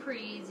 That's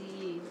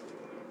crazy.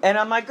 And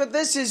I'm like,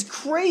 "This is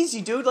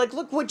crazy, dude. Like,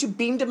 look what you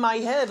beamed in my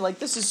head. Like,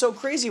 this is so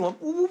crazy." You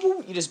went, woo, woo,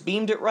 woo. You just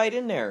beamed it right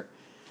in there.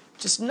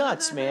 Just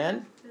nuts,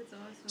 man. That's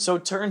awesome. So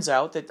it turns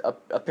out that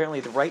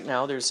apparently right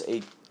now there's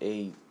a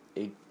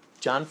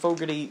John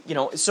Fogerty, you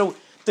know. So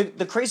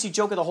the crazy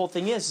joke of the whole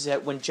thing is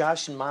that when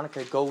Josh and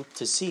Monica go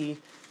to see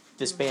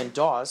this band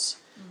Dawes,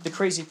 the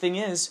crazy thing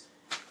is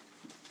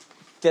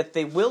that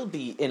they will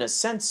be, in a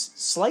sense,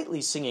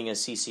 slightly singing a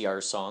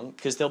CCR song,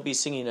 because they'll be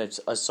singing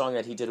a song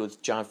that he did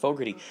with John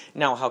Fogerty.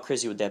 Now, how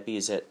crazy would that be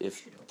is that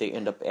if they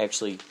end up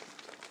actually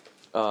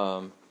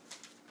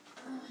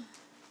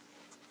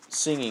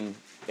singing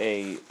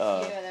a yeah,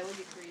 that would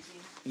be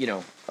crazy. You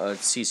know, a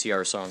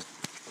CCR song.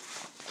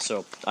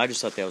 So I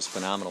just thought that was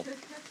phenomenal.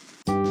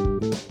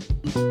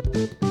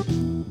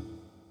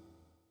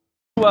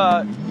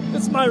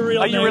 It's my real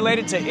name. Are you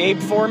related to Abe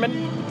Foreman?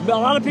 A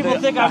lot of people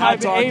think I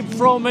might be Abe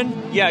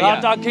Froman, Yeah, the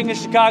hot dog king of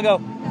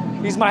Chicago.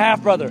 He's my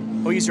half-brother.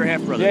 Oh, he's your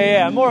half-brother.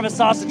 Yeah, I'm more of a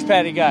sausage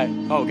patty guy.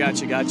 Oh,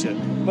 gotcha.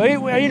 But,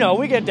 you know,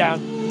 we get down.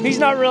 He's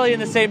not really in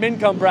the same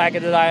income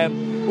bracket that I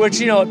am, which,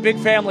 you know, at big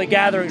family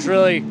gatherings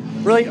really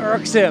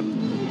irks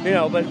him. You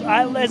know, but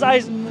as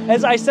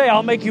I say,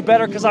 I'll make you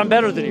better because I'm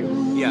better than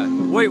you. Yeah.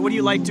 What do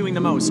you like doing the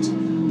most?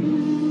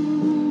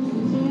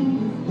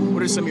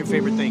 What are some of your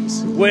favorite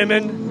things?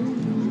 Women.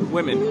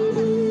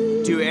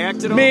 Do you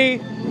act at all? Me?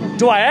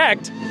 Do I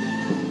act?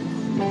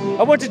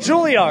 I went to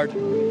Juilliard,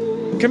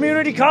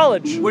 community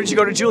college. What did you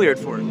go to Juilliard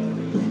for?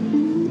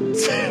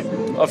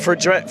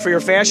 For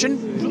your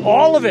fashion?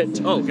 All of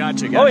it. Oh,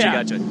 gotcha. Oh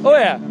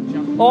yeah.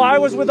 Oh, I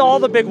was with all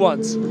the big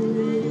ones.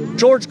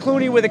 George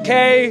Clooney with a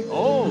K.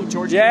 Oh,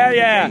 George.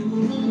 Yeah.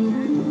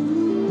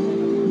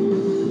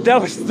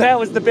 That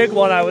was the big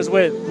one I was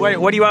with. Wait,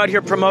 what are you out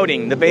here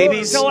promoting? The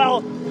babies?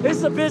 Well, this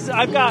is a business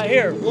I've got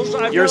here.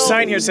 Your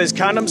sign here says,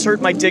 "Condoms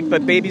hurt my dick,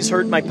 but babies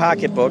hurt my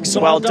pocketbook,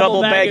 so I'll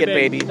double bag it,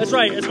 baby." That's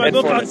right. It's my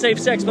book on safe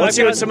sex. Let's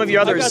see what some of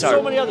your others I've got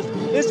so many others.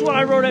 This one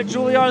I wrote at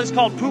Juilliard. It's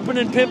called Poopin'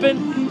 and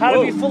Pimpin'. How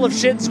to be full of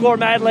shit and score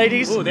mad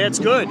ladies. Oh, that's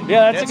good.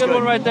 Yeah, that's a good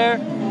one right there.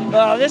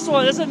 This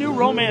is a new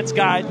romance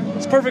guide.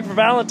 It's perfect for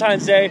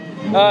Valentine's Day.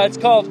 It's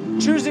called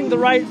Choosing the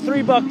Right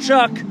 $3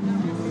 Chuck.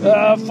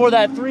 for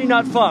that 3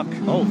 Nut Fuck.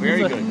 Oh,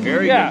 very good.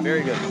 Very Yeah. good.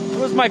 Very good. It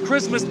was my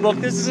Christmas book.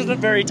 This isn't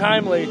very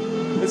timely.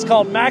 It's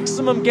called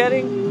Maximum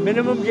Getting,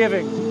 Minimum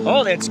Giving.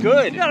 Oh, that's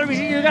good. You gotta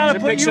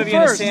There's put picture you of you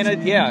in a first. Santa.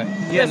 Yeah. Yeah. in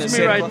the That's me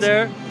Santa right Claus.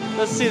 there.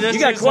 Let's see this.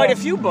 You got is, quite a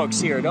few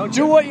books here, don't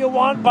Do you? what you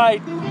want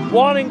by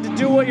wanting to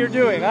do what you're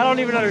doing. I don't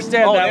even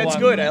understand Oh, that that's one.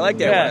 good. I like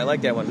that Yeah. one. I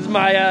like that This is one.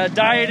 my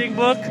dieting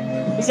book.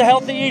 This is a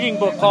healthy eating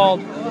book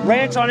called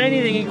Ranch on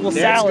Anything Equals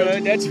That's Salad.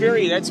 good. That's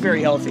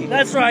very healthy.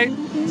 That's right.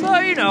 So,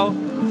 you know,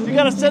 you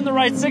gotta send the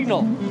right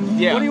signal.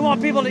 Yeah. What do you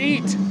want people to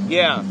eat?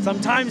 Yeah.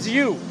 Sometimes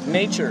you.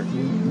 Nature.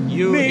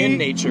 You Me. in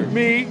nature.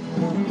 Me.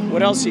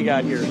 What else you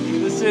got here?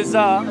 This is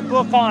a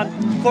book on,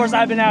 of course,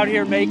 I've been out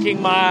here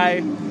making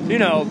my, you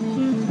know,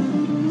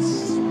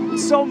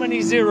 so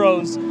many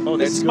zeros. Oh,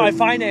 This that's is good. my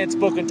finance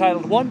book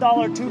entitled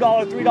 $1,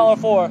 $2, $3,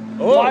 $4,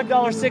 Oh.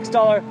 $5,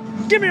 $6.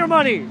 Give me your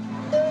money.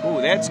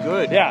 Oh, that's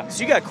good. Yeah.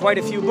 So you got quite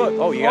a few books.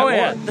 Oh, you got Oh, more.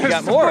 yeah. You got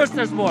Of more. course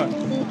there's more.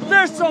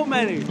 There's so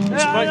many.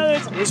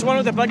 There's one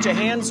with a bunch of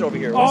hands over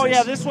here. Oh, What's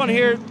yeah, this one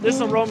here, this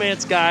is a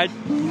romance guide.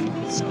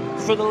 It's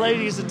for the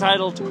ladies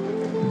entitled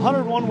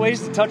 101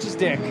 Ways to Touch His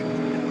Dick.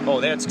 Oh,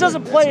 that's It good.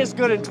 doesn't play as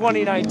good in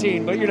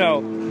 2019, but you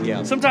know,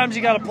 Yeah. sometimes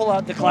you got to pull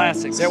out the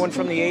classics. Is that one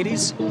from the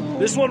 80s?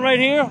 This one right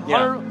here,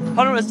 Yeah.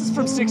 100, this is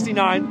from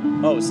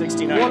 69. Oh,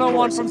 69.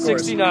 101 of from course, of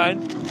course. 69.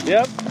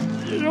 Yep.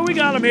 You know, we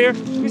got them here.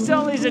 We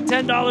sell these at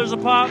 $10 a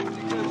pop,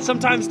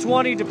 sometimes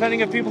 20, depending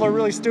if people are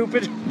really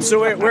stupid.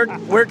 So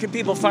where can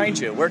people find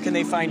you? Where can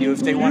they find you if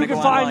they want You to can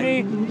go find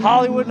online? me,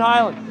 Hollywood and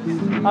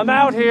Highland. I'm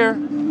out here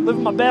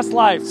living my best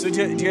life. So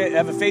do you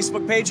have a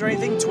Facebook page or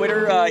anything?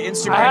 Twitter,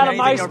 Instagram, I had a anything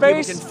where people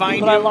MySpace, can find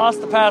but you? I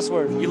lost the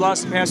password. You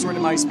lost the password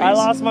to MySpace. I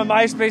lost my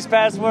MySpace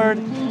password.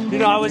 You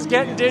know, I was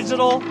getting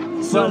digital,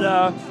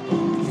 but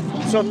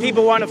So if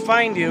people want to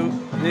find you,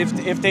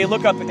 if they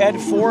look up Ed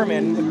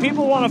Foreman, if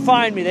people want to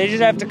find me, they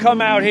just have to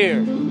come out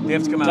here. they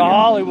have to come out To here.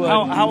 Hollywood.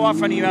 How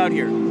often are you out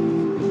here?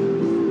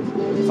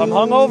 If I'm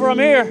hungover, I'm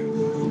here.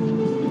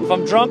 If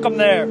I'm drunk, I'm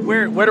there.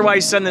 Where do I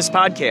send this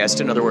podcast?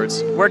 In other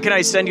words, where can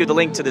I send you the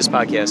link to this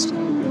podcast?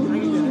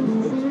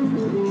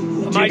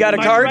 My, got a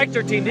my card?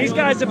 director team. These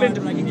guys have been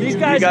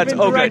got-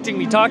 oh, good. directing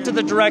me. Talk to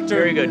the director.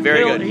 Very good,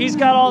 very good. He's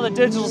got all the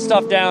digital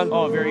stuff down.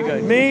 Oh, very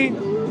good. Me,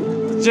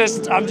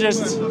 I'm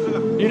just,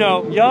 you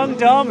know, young,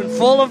 dumb, and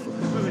full of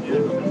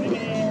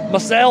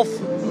myself.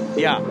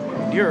 Yeah.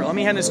 Here, let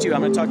me hand this to you.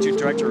 I'm going to talk to your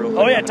director real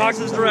quick. Oh yeah, talk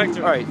to the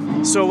director. All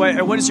right. So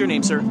what is your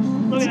name, sir?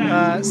 Look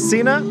at that.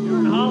 Cena? You're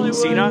in Hollywood.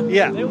 Sina?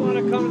 Yeah. They want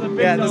to come to the big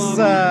Yeah, dog. this is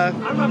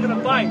I'm not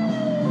gonna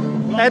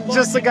bite. Ed's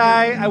just a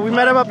guy. We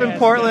met him up in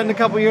Portland a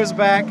couple years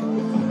back.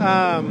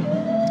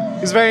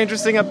 He's very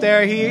interesting up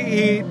there.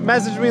 He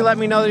messaged me, let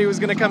me know that he was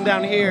going to come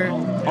down here.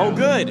 Oh,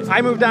 good.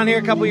 I moved down here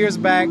a couple years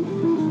back,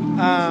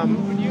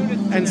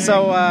 and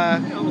so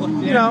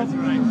you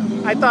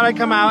know, I thought I'd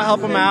come out,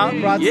 help him out.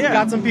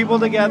 Got some people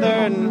together,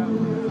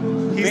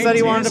 and he said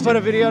he wanted to put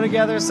a video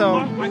together, so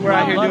we're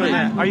out here Love doing it.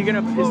 that. Are you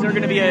is there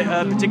gonna be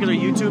a particular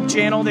YouTube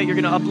channel that you're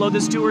gonna upload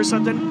this to or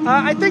something?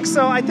 I think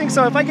so.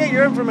 If I get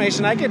your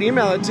information, I can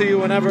email it to you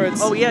whenever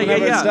it's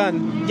whenever it's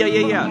done.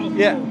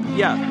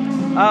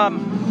 Yeah.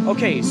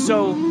 Okay,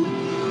 so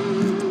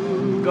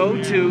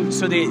go to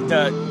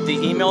the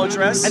email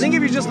address. I think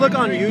if you just look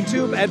on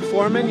YouTube, Ed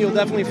Foreman, you'll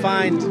definitely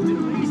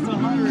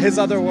find his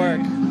other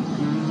work.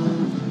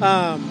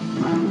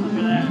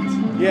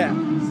 Yeah.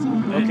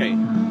 Okay.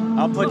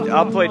 I'm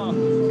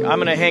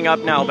gonna hang up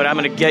now, but I'm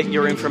gonna get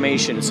your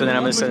information, so then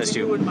I'm gonna send this to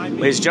you.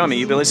 Ladies and gentlemen,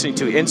 you've been listening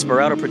to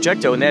Inspirato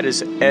Projecto, and that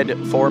is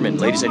Ed Foreman,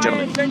 ladies and I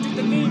gentlemen. invented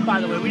the meme,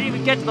 by the way. We didn't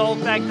even get to the whole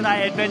fact that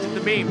I invented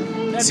the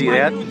meme. That's See my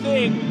that? new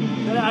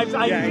thing that I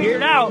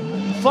figured out.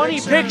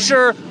 Funny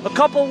picture, a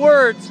couple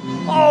words.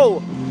 Oh,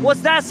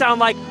 what's that sound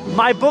like?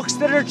 My books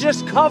that are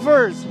just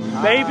covers,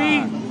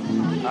 baby.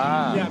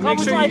 Yeah, I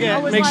was like- I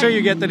was make sure like-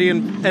 you get that he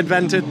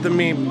invented the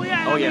meme. Well,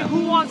 yeah, Oh, I mean, yeah.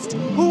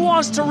 Who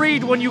wants to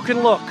read when you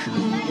can look?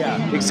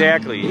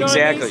 Exactly. You know what I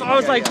mean? Exactly. So I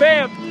was like,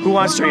 bam. Who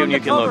wants to put it read on when you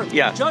the can look? cover.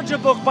 Yeah. Judge a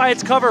book by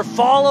its cover.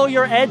 Follow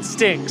your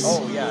instincts.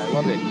 Oh yeah, I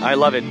love it. I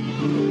love it.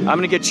 I'm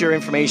gonna get your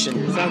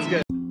information. Sounds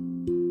good.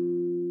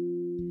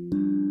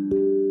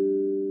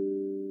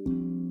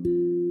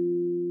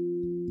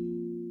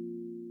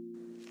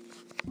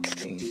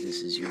 Hey,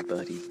 this is your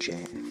buddy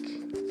Jack.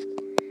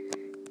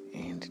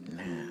 And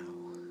now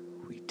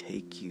we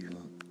take you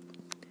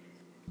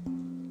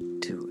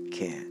to a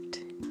cat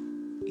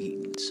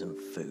eating some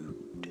food.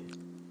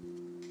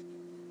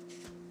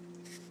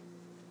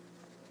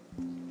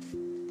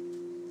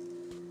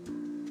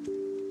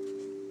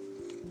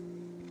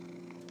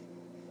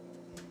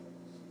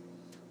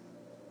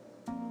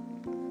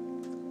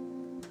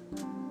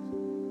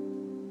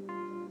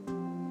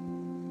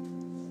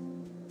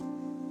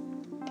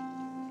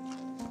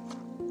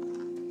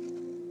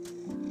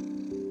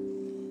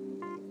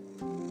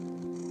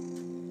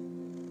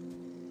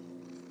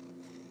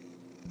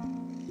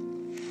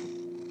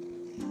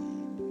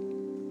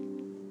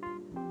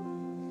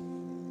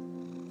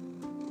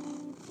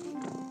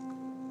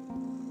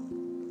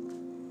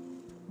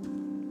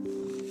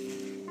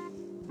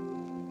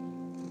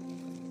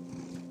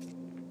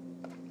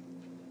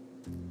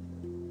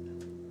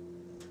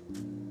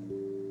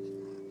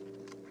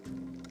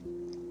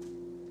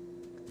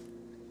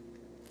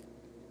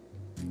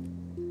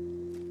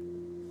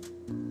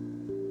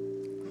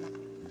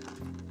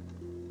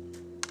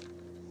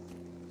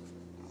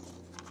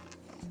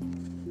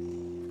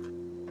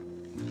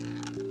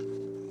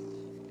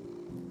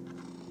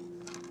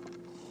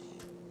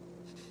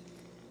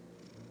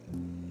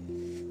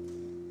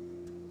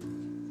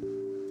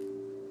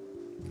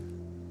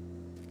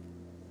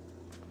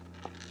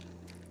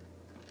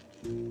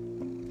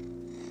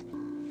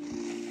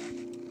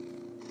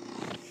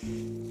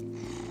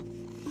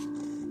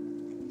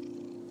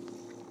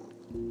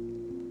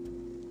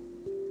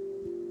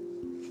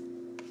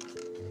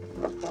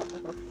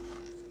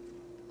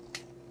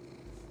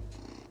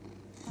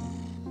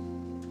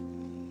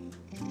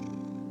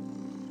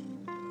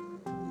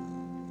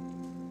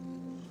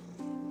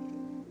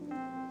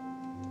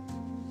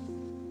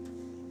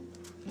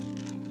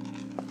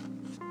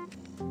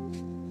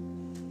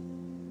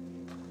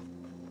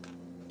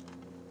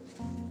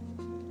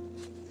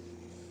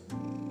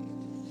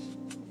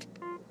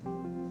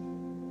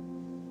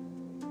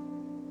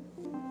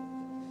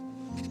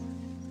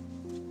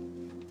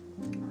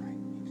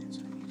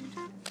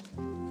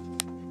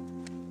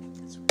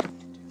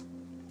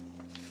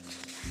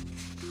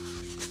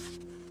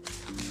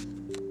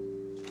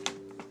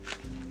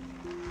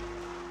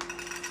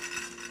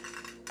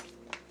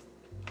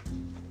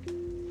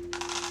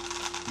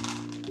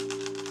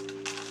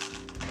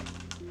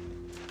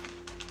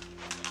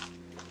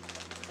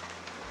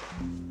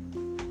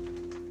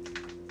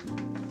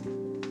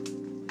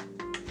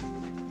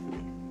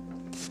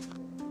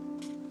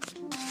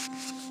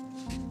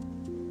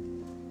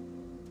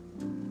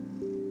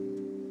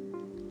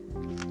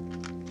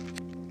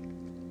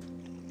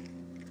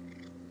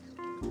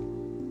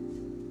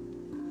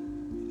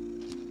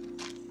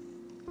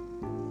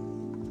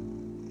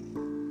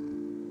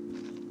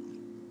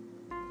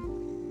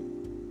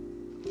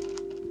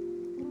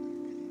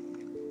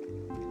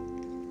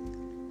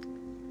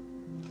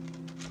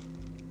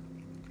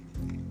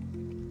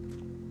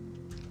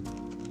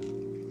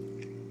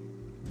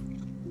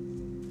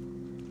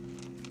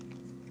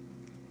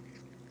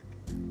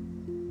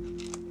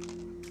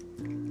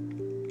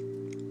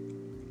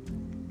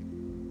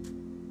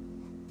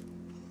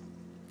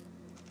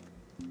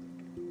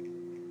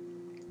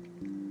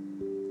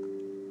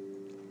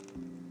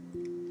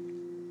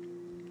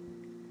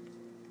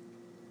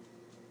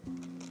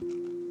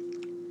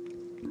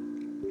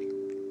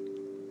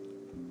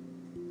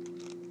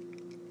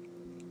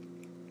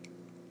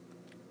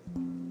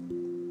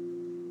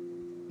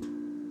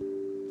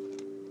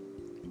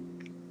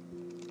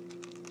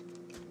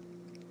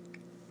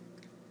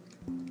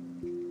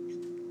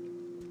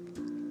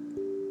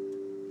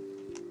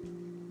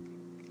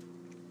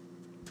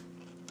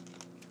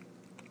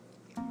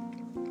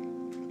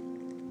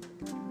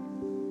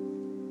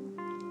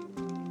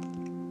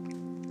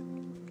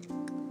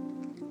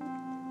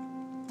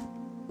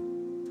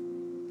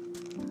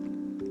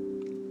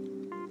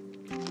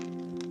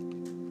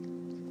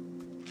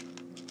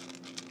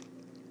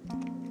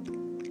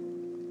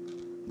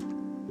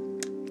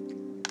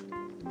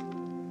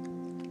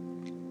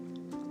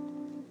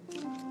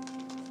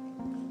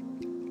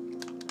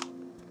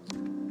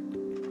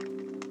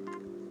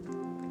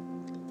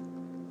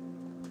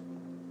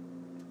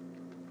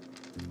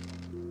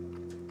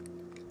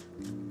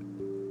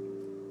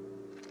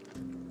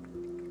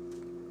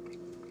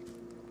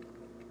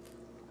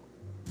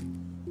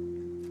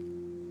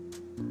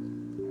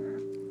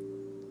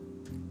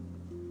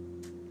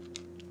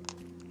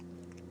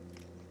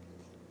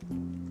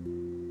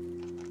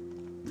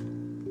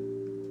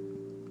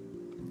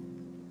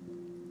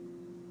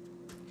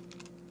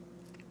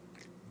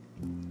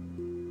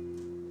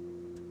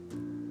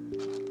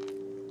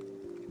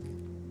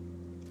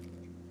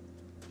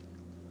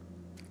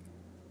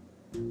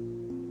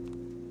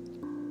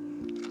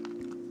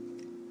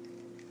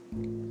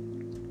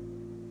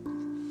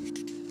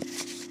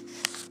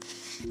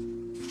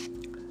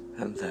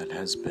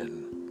 has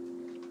been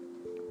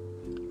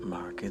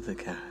Marky the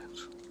Cat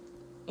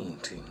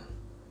eating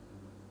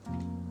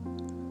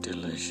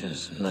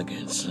delicious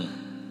nuggets and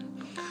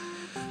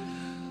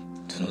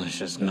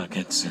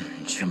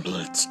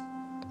giblets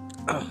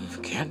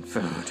of cat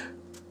food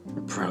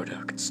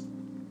products.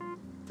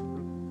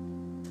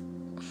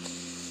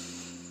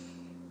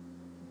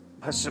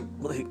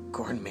 Possibly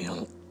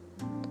cornmeal,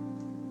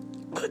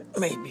 but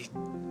maybe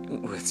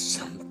with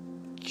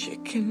some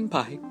chicken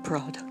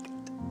byproduct.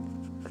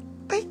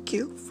 Thank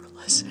you for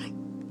listening.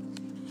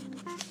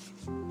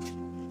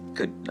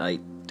 Good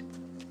night.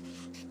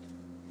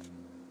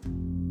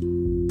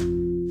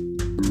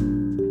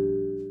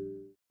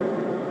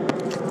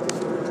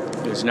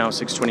 It is now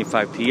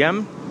 6:25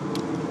 p.m.,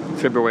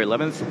 February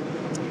 11th.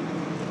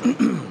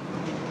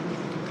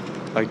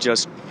 I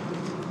just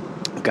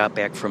got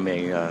back from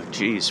a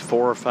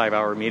 4 or 5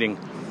 hour meeting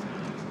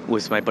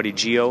with my buddy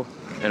Gio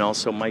and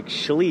also Mike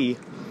Shalee,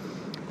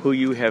 who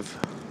you have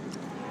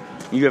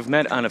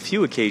met on a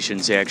few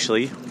occasions,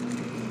 actually.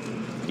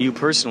 You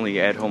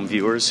personally, at-home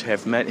viewers,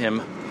 have met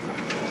him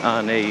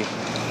on a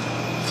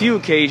few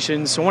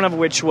occasions, one of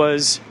which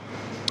was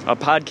a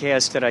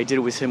podcast that I did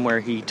with him where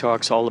he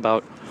talks all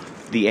about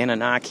the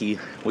Anunnaki,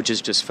 which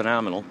is just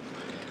phenomenal.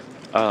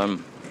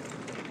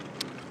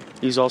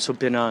 He's also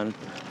been on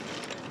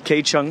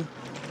K-Chung,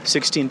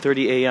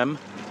 1630 AM,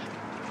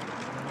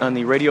 on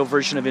the radio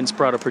version of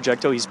Inspirato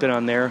Projecto. He's been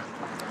on there.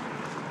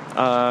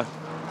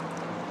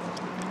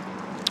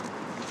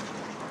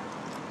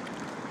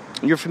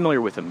 You're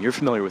familiar with him.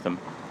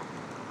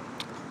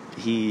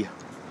 He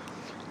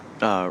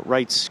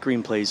writes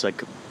screenplays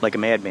like a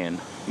madman.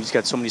 He's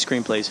got so many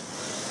screenplays.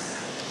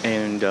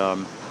 And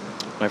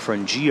my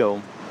friend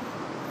Gio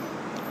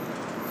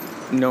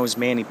knows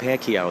Manny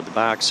Pacquiao, the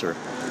boxer.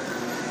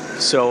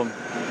 So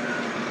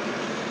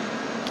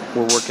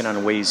we're working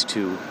on ways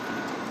to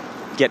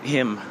get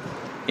him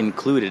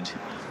included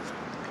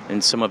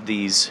in some of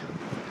these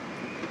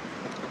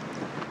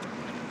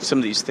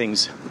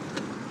things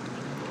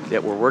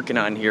that we're working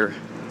on here.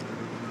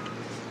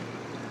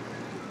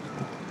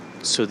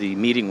 So the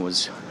meeting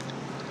was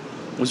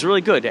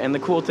really good, and the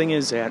cool thing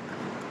is that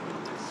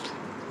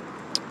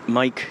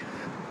Mike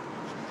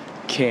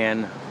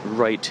can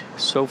write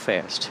so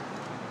fast.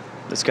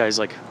 This guy's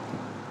like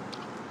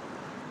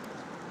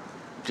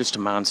just a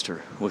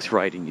monster with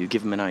writing. You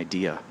give him an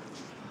idea,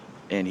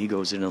 and he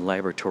goes into the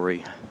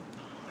laboratory,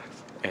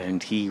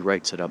 and he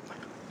writes it up.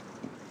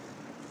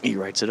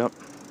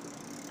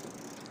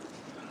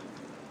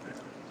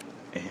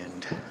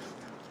 And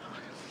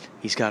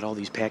he's got all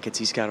these packets.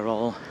 He's got it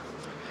all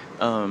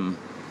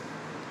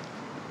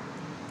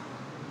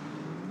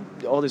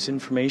this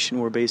information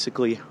where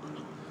basically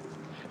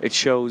it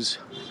shows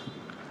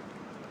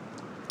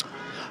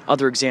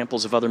other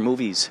examples of other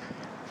movies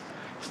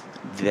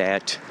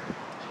that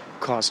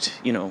cost,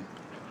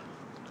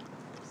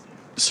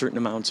 certain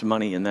amounts of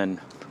money and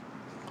then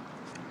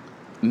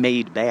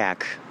made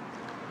back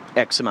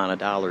X amount of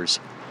dollars.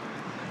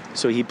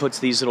 So he puts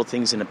these little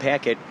things in a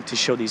packet to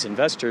show these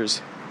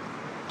investors,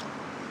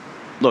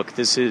 look,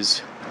 this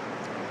is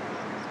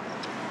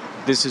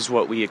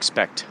what we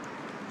expect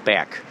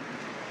back.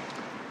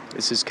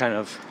 This is kind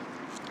of,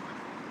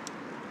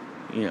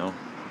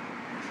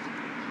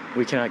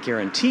 we cannot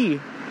guarantee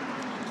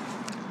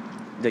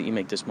that you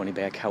make this money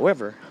back.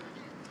 However,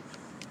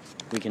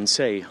 we can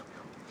say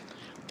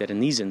that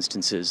in these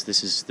instances,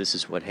 this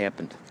is what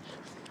happened.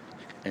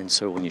 And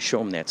so when you show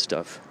them that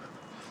stuff,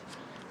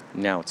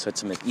 now it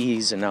sets them at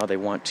ease, and now they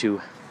want to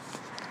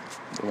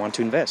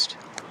invest.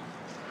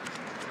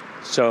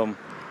 So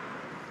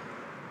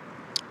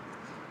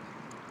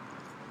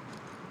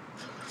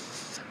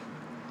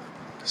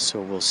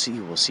we'll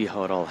see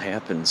how it all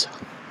happens.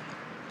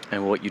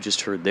 And what you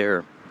just heard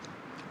there,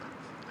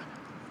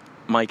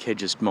 Mike had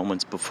just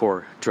moments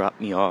before dropped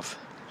me off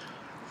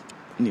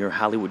near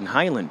Hollywood and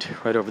Highland,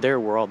 right over there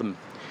where all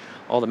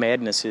the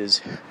madness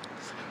is.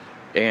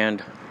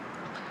 And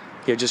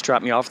he had just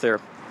dropped me off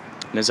there.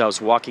 And as I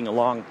was walking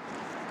along,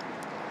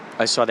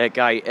 I saw that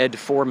guy, Ed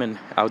Foreman,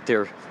 out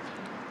there.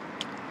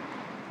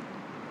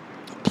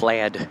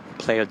 Plaid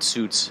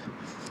suits.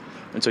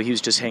 And so he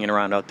was just hanging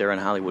around out there on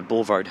Hollywood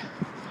Boulevard.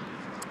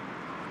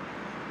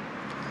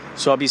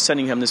 So I'll be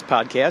sending him this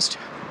podcast.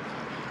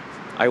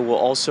 I will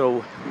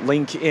also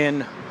link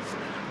in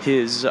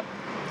his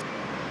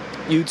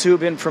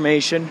YouTube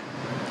information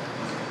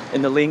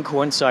in the link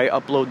once I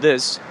upload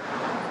this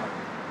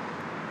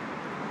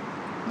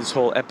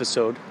whole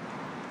episode.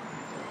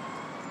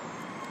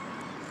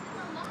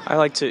 I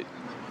like to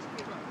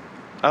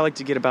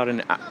get about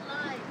an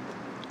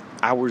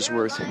hour's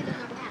worth.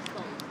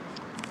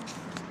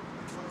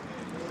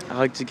 I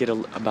like to get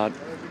about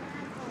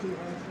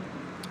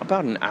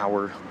an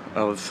hour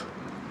of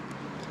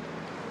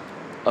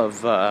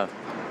a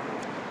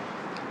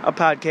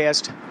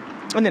podcast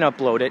and then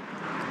upload it.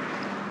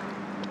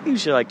 I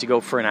usually like to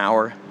go for an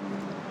hour.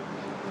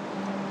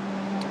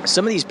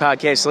 Some of these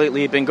podcasts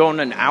lately have been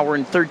going an hour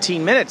and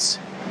 13 minutes.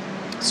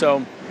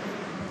 So,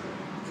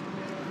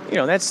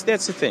 that's the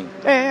thing.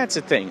 That's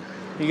the thing.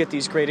 you get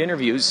these great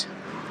interviews,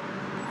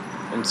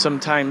 and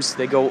sometimes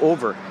they go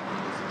over.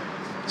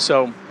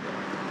 So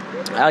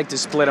I like to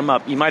split them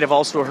up. You might have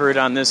also heard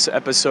on this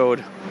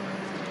episode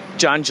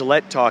John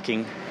Gillette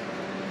talking.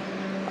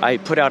 I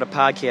put out a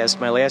podcast.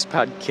 My last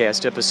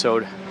podcast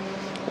episode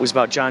was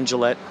about John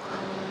Gillette,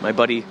 my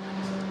buddy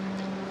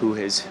who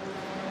has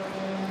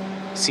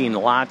seen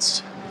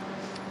lots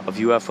of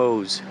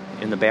UFOs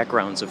in the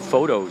backgrounds of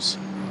photos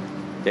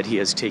that he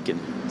has taken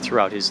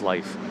throughout his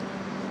life.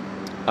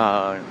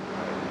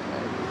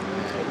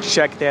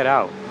 Check that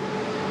out.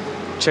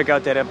 Check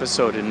out that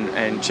episode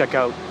and check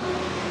out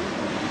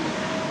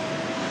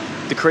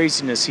the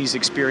craziness he's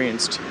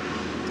experienced.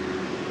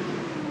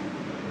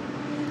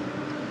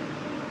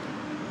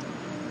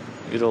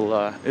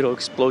 It'll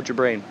explode your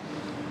brain.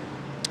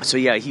 So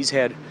yeah, he's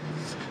had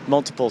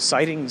multiple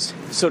sightings,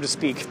 so to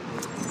speak,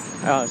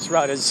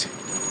 throughout his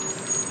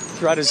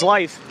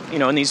life. You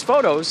know, in these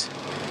photos.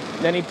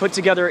 Then he put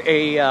together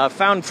a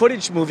found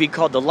footage movie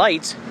called The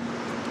Light,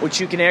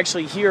 which you can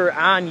actually hear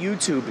on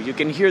YouTube. You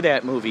can hear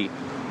that movie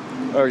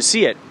or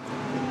see it.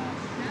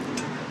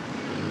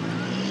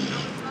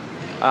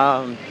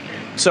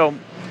 So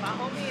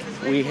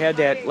we had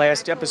that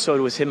last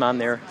episode with him on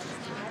there,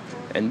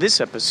 and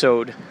this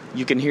episode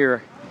you can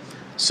hear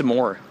some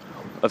more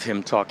of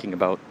him talking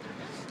about.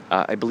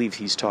 I believe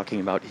he's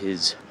talking about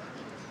his.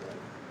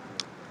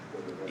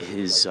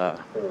 He's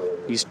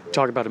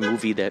talking about a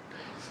movie that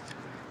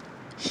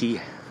he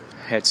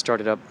had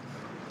started up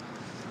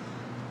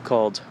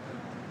called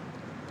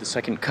The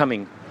Second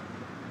Coming.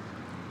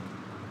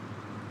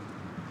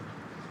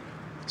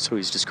 So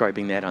he's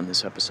describing that on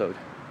this episode,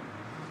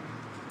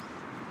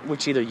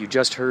 which either you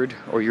just heard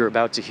or you're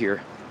about to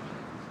hear,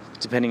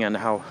 depending on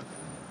how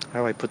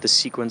I put the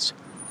sequence,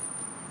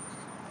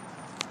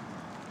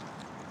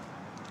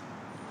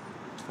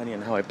 depending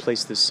on how I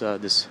place this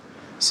this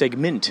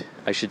segment,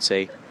 I should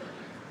say,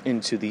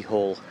 into the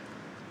whole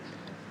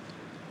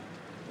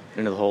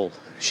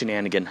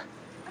shenanigan.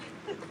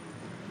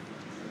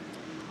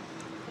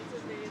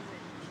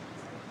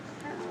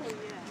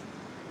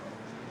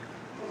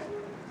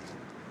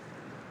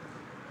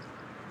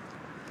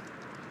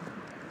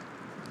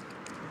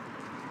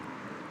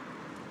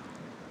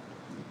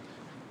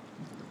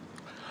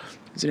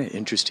 Isn't it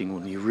interesting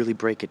when you really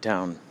break it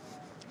down?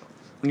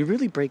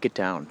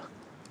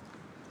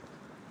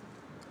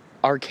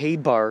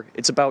 Arcade bar,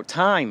 it's about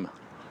time.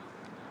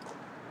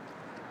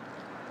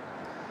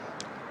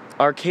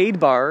 Arcade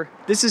bar,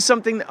 this is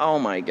something, oh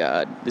my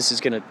God,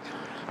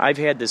 I've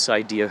had this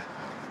idea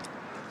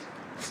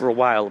for a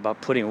while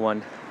about putting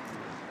one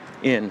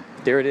in.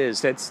 There it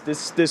is, that's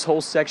this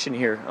whole section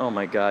here. Oh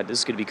my God, this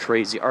is gonna be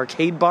crazy.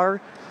 Arcade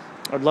bar,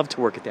 I'd love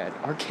to work at that.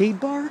 Arcade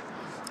bar?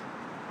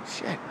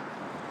 Shit.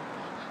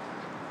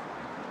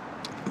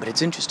 But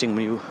it's interesting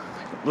when you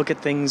look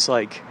at things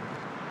like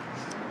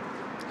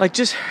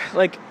let's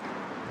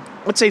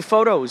say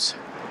photos,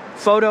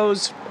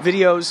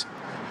 videos.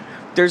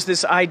 There's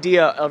this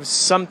idea of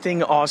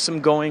something awesome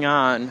going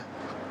on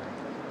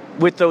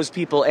with those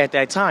people at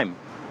that time.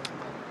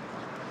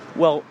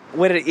 Well,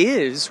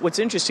 what's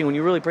interesting when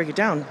you really break it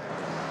down,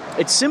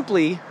 it's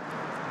simply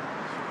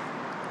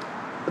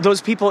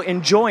those people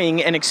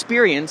enjoying an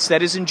experience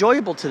that is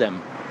enjoyable to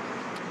them.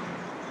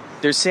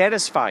 They're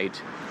satisfied,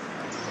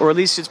 or at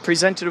least it's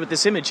presented with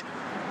this image.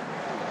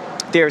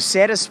 They're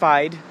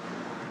satisfied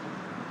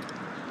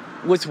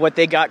with what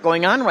they got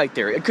going on right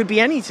there. It could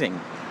be anything.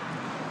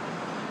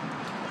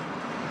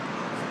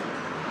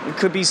 It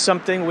could be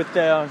something with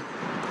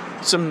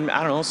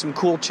some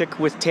cool chick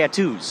with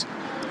tattoos.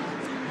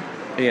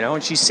 You know,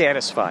 and she's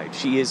satisfied.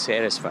 She is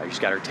satisfied. She's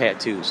got her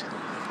tattoos.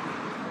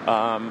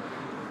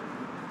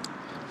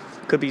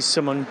 Could be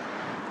someone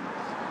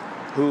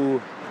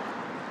who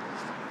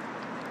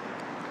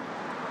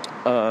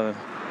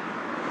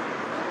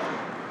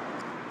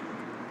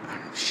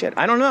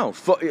I don't know.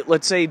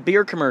 Let's say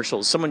beer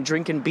commercials. Someone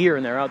drinking beer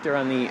and they're out there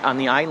on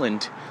the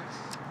island,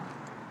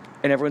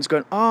 and everyone's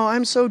going, "Oh,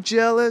 I'm so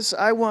jealous.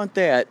 I want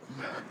that."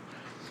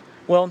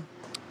 Well,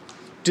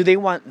 do they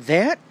want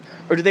that,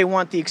 or do they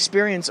want the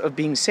experience of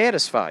being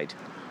satisfied?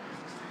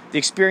 The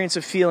experience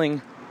of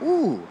feeling,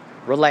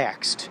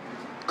 relaxed,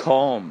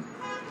 calm,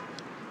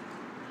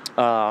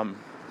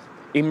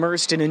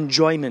 immersed in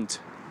enjoyment.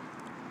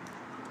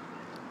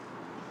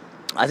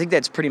 I think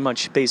that's pretty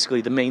much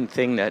basically the main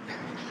thing that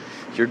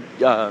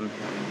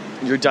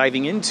you're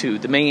diving into,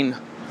 the main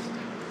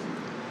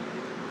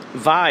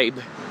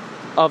vibe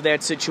of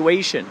that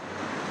situation.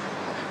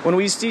 When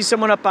we see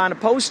someone up on a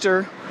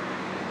poster,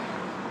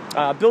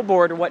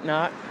 billboard or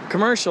whatnot,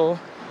 commercial,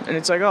 and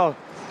it's like, oh,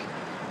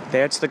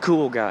 that's the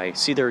cool guy.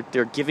 See, they're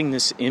giving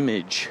this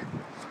image.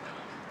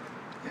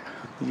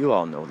 You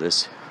all know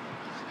this.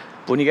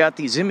 But when you got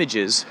these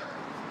images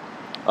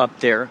up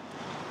there,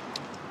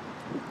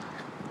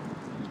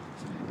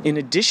 in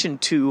addition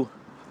to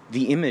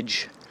the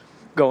image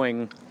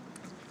going,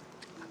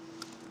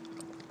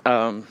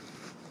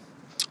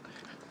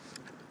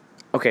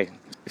 okay,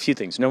 a few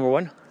things. Number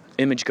one,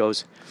 image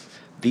goes,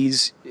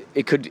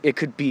 it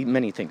could be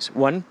many things.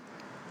 One,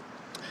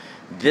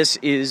 this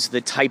is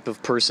the type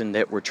of person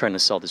that we're trying to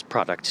sell this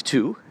product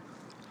to.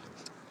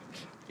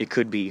 It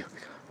could be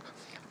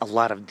a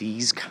lot of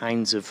these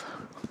kinds of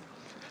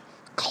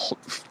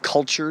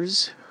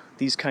cultures,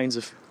 these kinds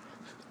of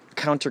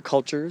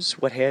countercultures,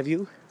 what have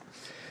you.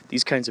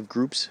 These kinds of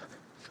groups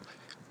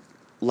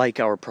like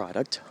our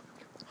product.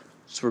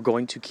 So we're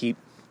going to keep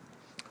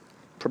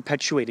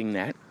perpetuating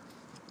that.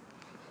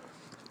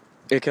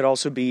 It could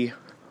also be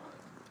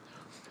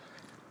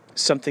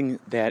something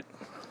that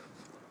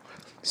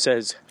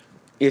says,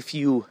 if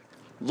you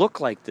look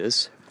like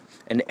this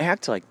and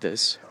act like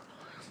this,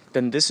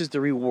 then this is the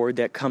reward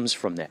that comes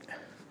from that.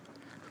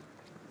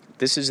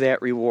 This is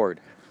that reward.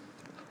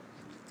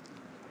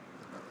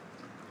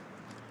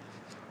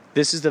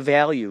 This is the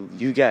value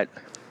you get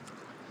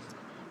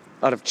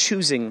out of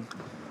choosing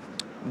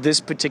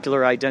this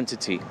particular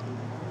identity.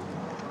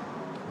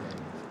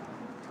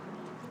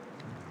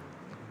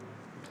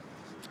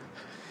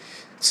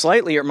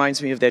 Slightly, it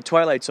reminds me of that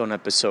Twilight Zone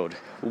episode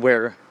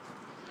where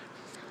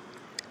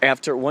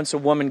once a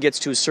woman gets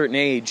to a certain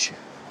age,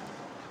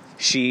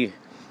 she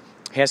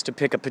has to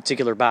pick a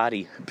particular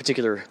body, a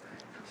particular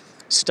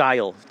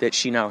style that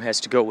she now has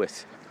to go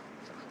with.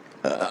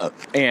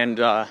 And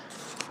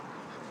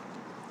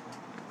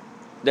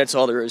that's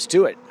all there is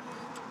to it.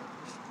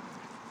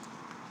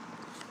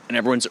 And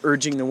everyone's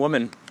urging the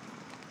woman,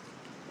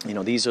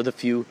 these are the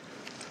few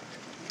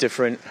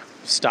different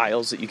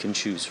styles that you can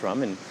choose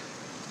from, and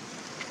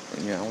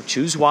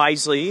choose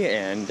wisely,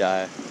 and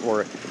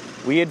or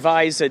we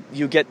advise that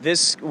you get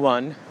this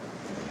one.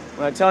 I'm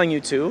not telling you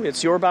to.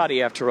 It's your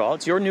body after all.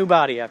 It's your new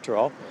body after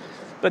all.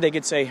 But they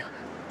could say,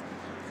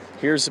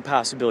 here's a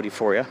possibility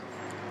for you.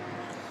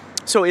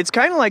 So it's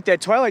kind of like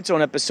that Twilight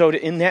Zone episode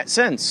in that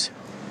sense,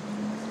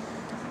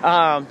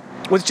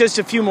 with just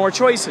a few more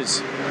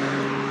choices.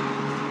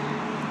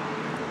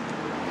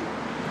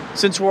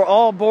 Since we're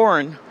all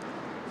born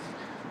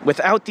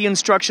without the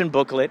instruction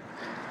booklet,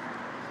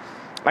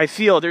 I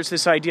feel there's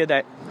this idea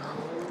that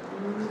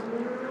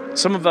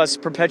some of us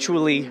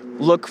perpetually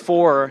look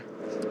for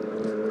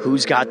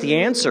who's got the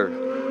answer,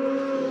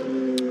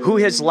 who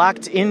has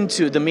locked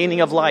into the meaning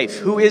of life.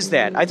 Who is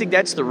that? I think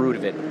that's the root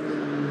of it.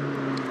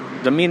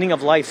 The meaning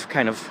of life,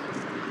 kind of,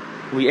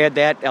 we add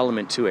that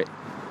element to it.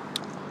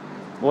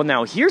 Well,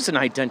 now here's an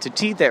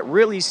identity that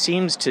really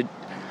seems to,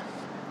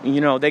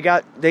 they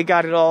got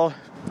it all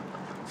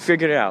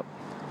figured out.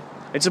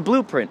 It's a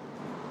blueprint.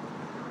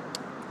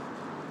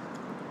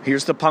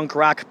 Here's the punk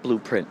rock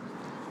blueprint.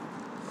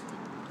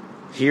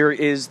 Here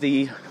is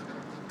the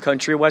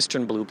country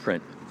western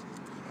blueprint.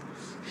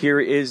 Here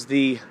is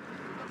the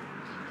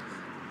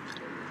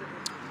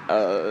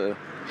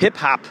hip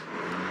hop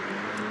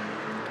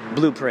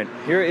blueprint.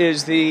 Here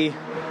is the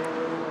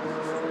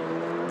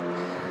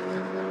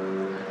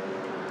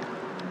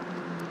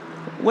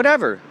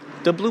whatever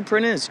the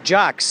blueprint is.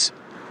 Jocks,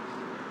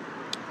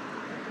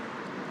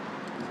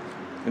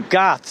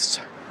 goths,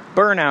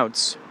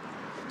 burnouts.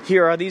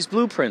 Here are these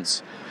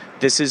blueprints.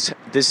 This is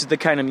the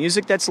kind of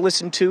music that's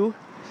listened to.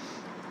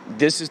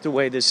 This is the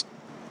way these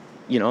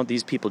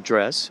people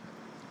dress.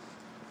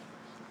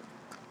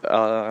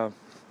 And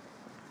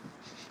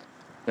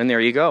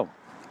there you go.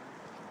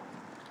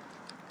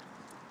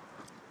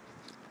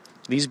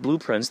 These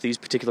blueprints, these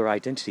particular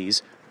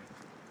identities,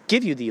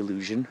 give you the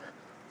illusion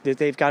that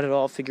they've got it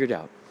all figured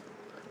out.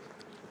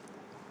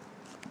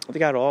 They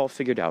got it all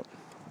figured out.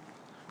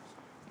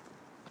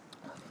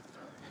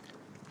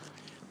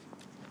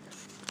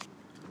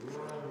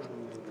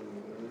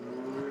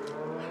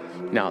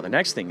 Now, the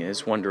next thing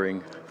is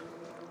wondering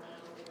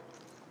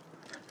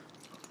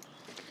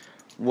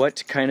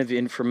what kind of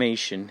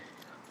information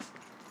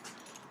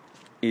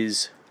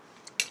is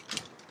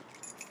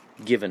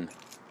given.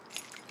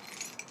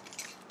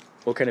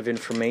 What kind of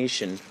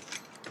information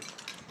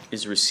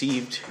is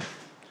received,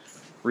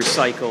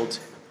 recycled,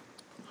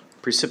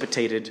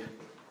 precipitated,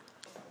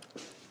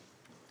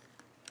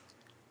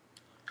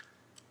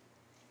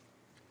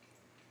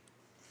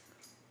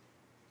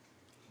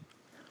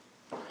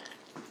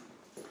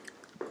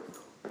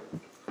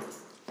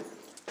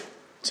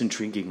 it's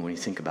intriguing when you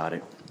think about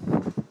it.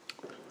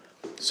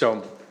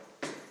 So,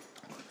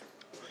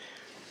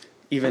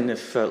 even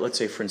if, let's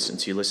say, for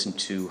instance, you listen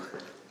to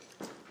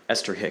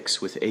Esther Hicks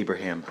with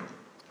Abraham,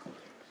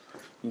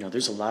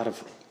 there's a lot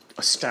of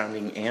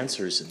astounding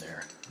answers in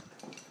there.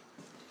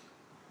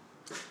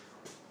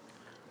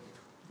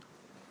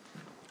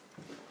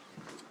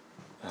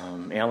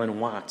 Alan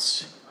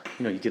Watts,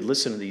 you could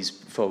listen to these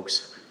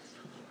folks,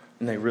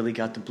 and they really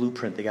got the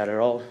blueprint. They got it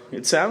all.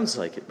 It sounds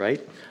like it,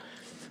 right?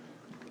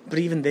 But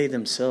even they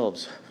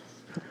themselves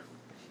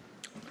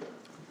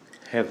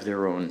have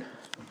their own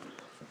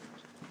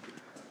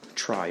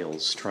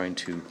trials trying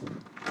to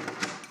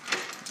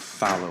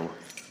follow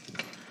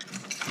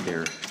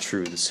their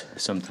truths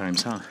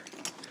sometimes, huh?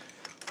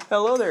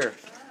 Hello there.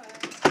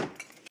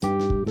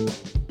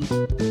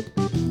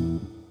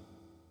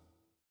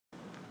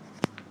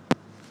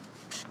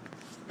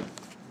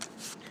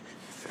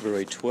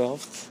 February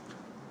 12th,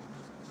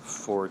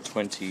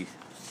 4:20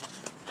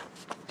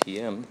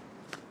 p.m.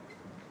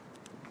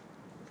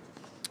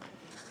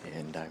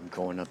 and I'm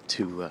going up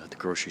to the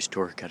grocery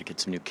store. Got to get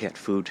some new cat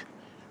food.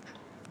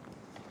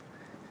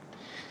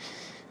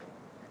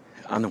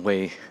 On the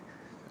way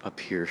up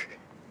here,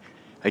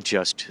 I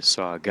just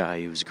saw a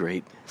guy who was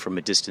great from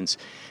a distance.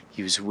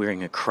 He was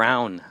wearing a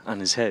crown on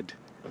his head.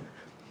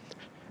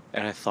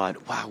 And I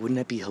thought, wow, wouldn't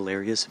that be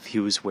hilarious if he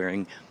was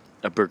wearing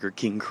a Burger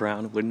King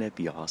crown? Wouldn't that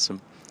be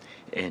awesome?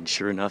 And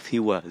sure enough, he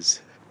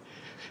was.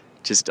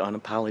 Just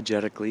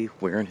unapologetically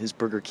wearing his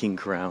Burger King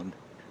crown.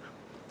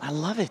 I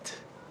love it.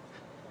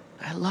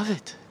 I love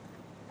it.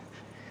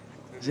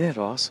 Isn't that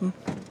awesome?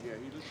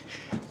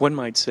 One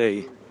might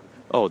say,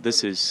 oh,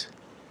 this is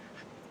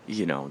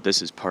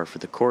par for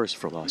the course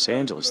for Los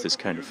Angeles. This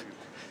kind of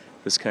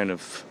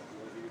stuff.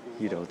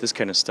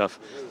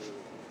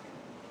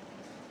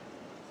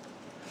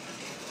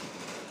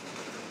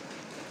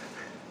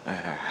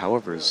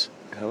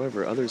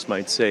 However, others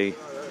might say,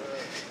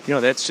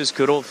 that's just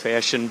good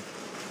old-fashioned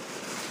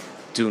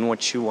doing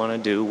what you want to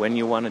do when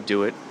you want to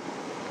do it,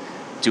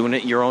 doing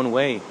it your own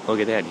way. Look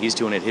at that, he's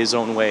doing it his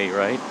own way,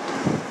 right?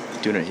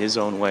 Doing it his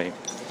own way.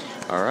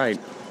 All right.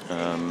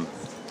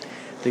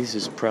 I think this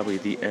is probably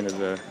the end of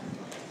the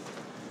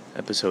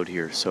episode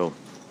here. So,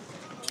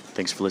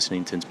 thanks for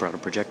listening to Inspirato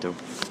Projecto.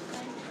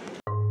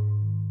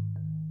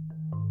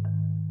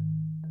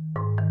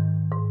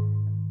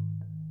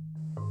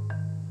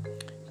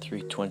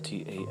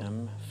 3:20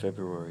 a.m.,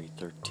 February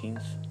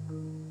 13th.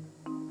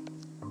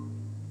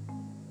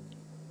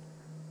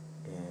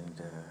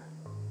 And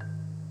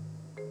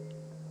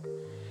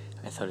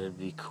I thought it'd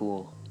be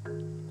cool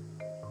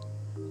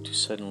to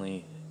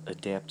suddenly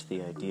adapt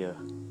the idea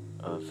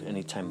of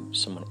anytime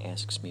someone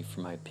asks me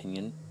for my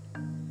opinion.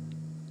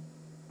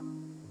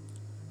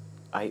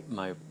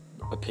 My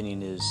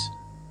opinion is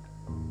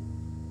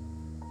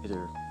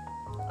either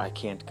I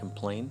can't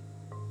complain,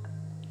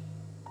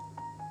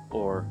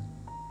 or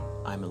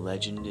I'm a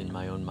legend in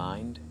my own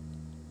mind,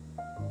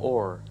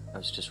 or I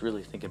was just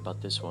really thinking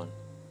about this one.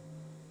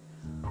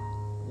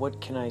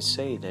 What can I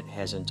say that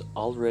hasn't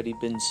already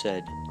been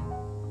said?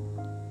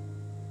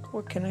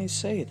 What can I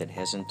say that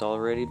hasn't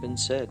already been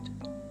said?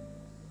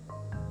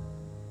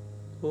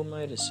 Who am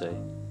I to say?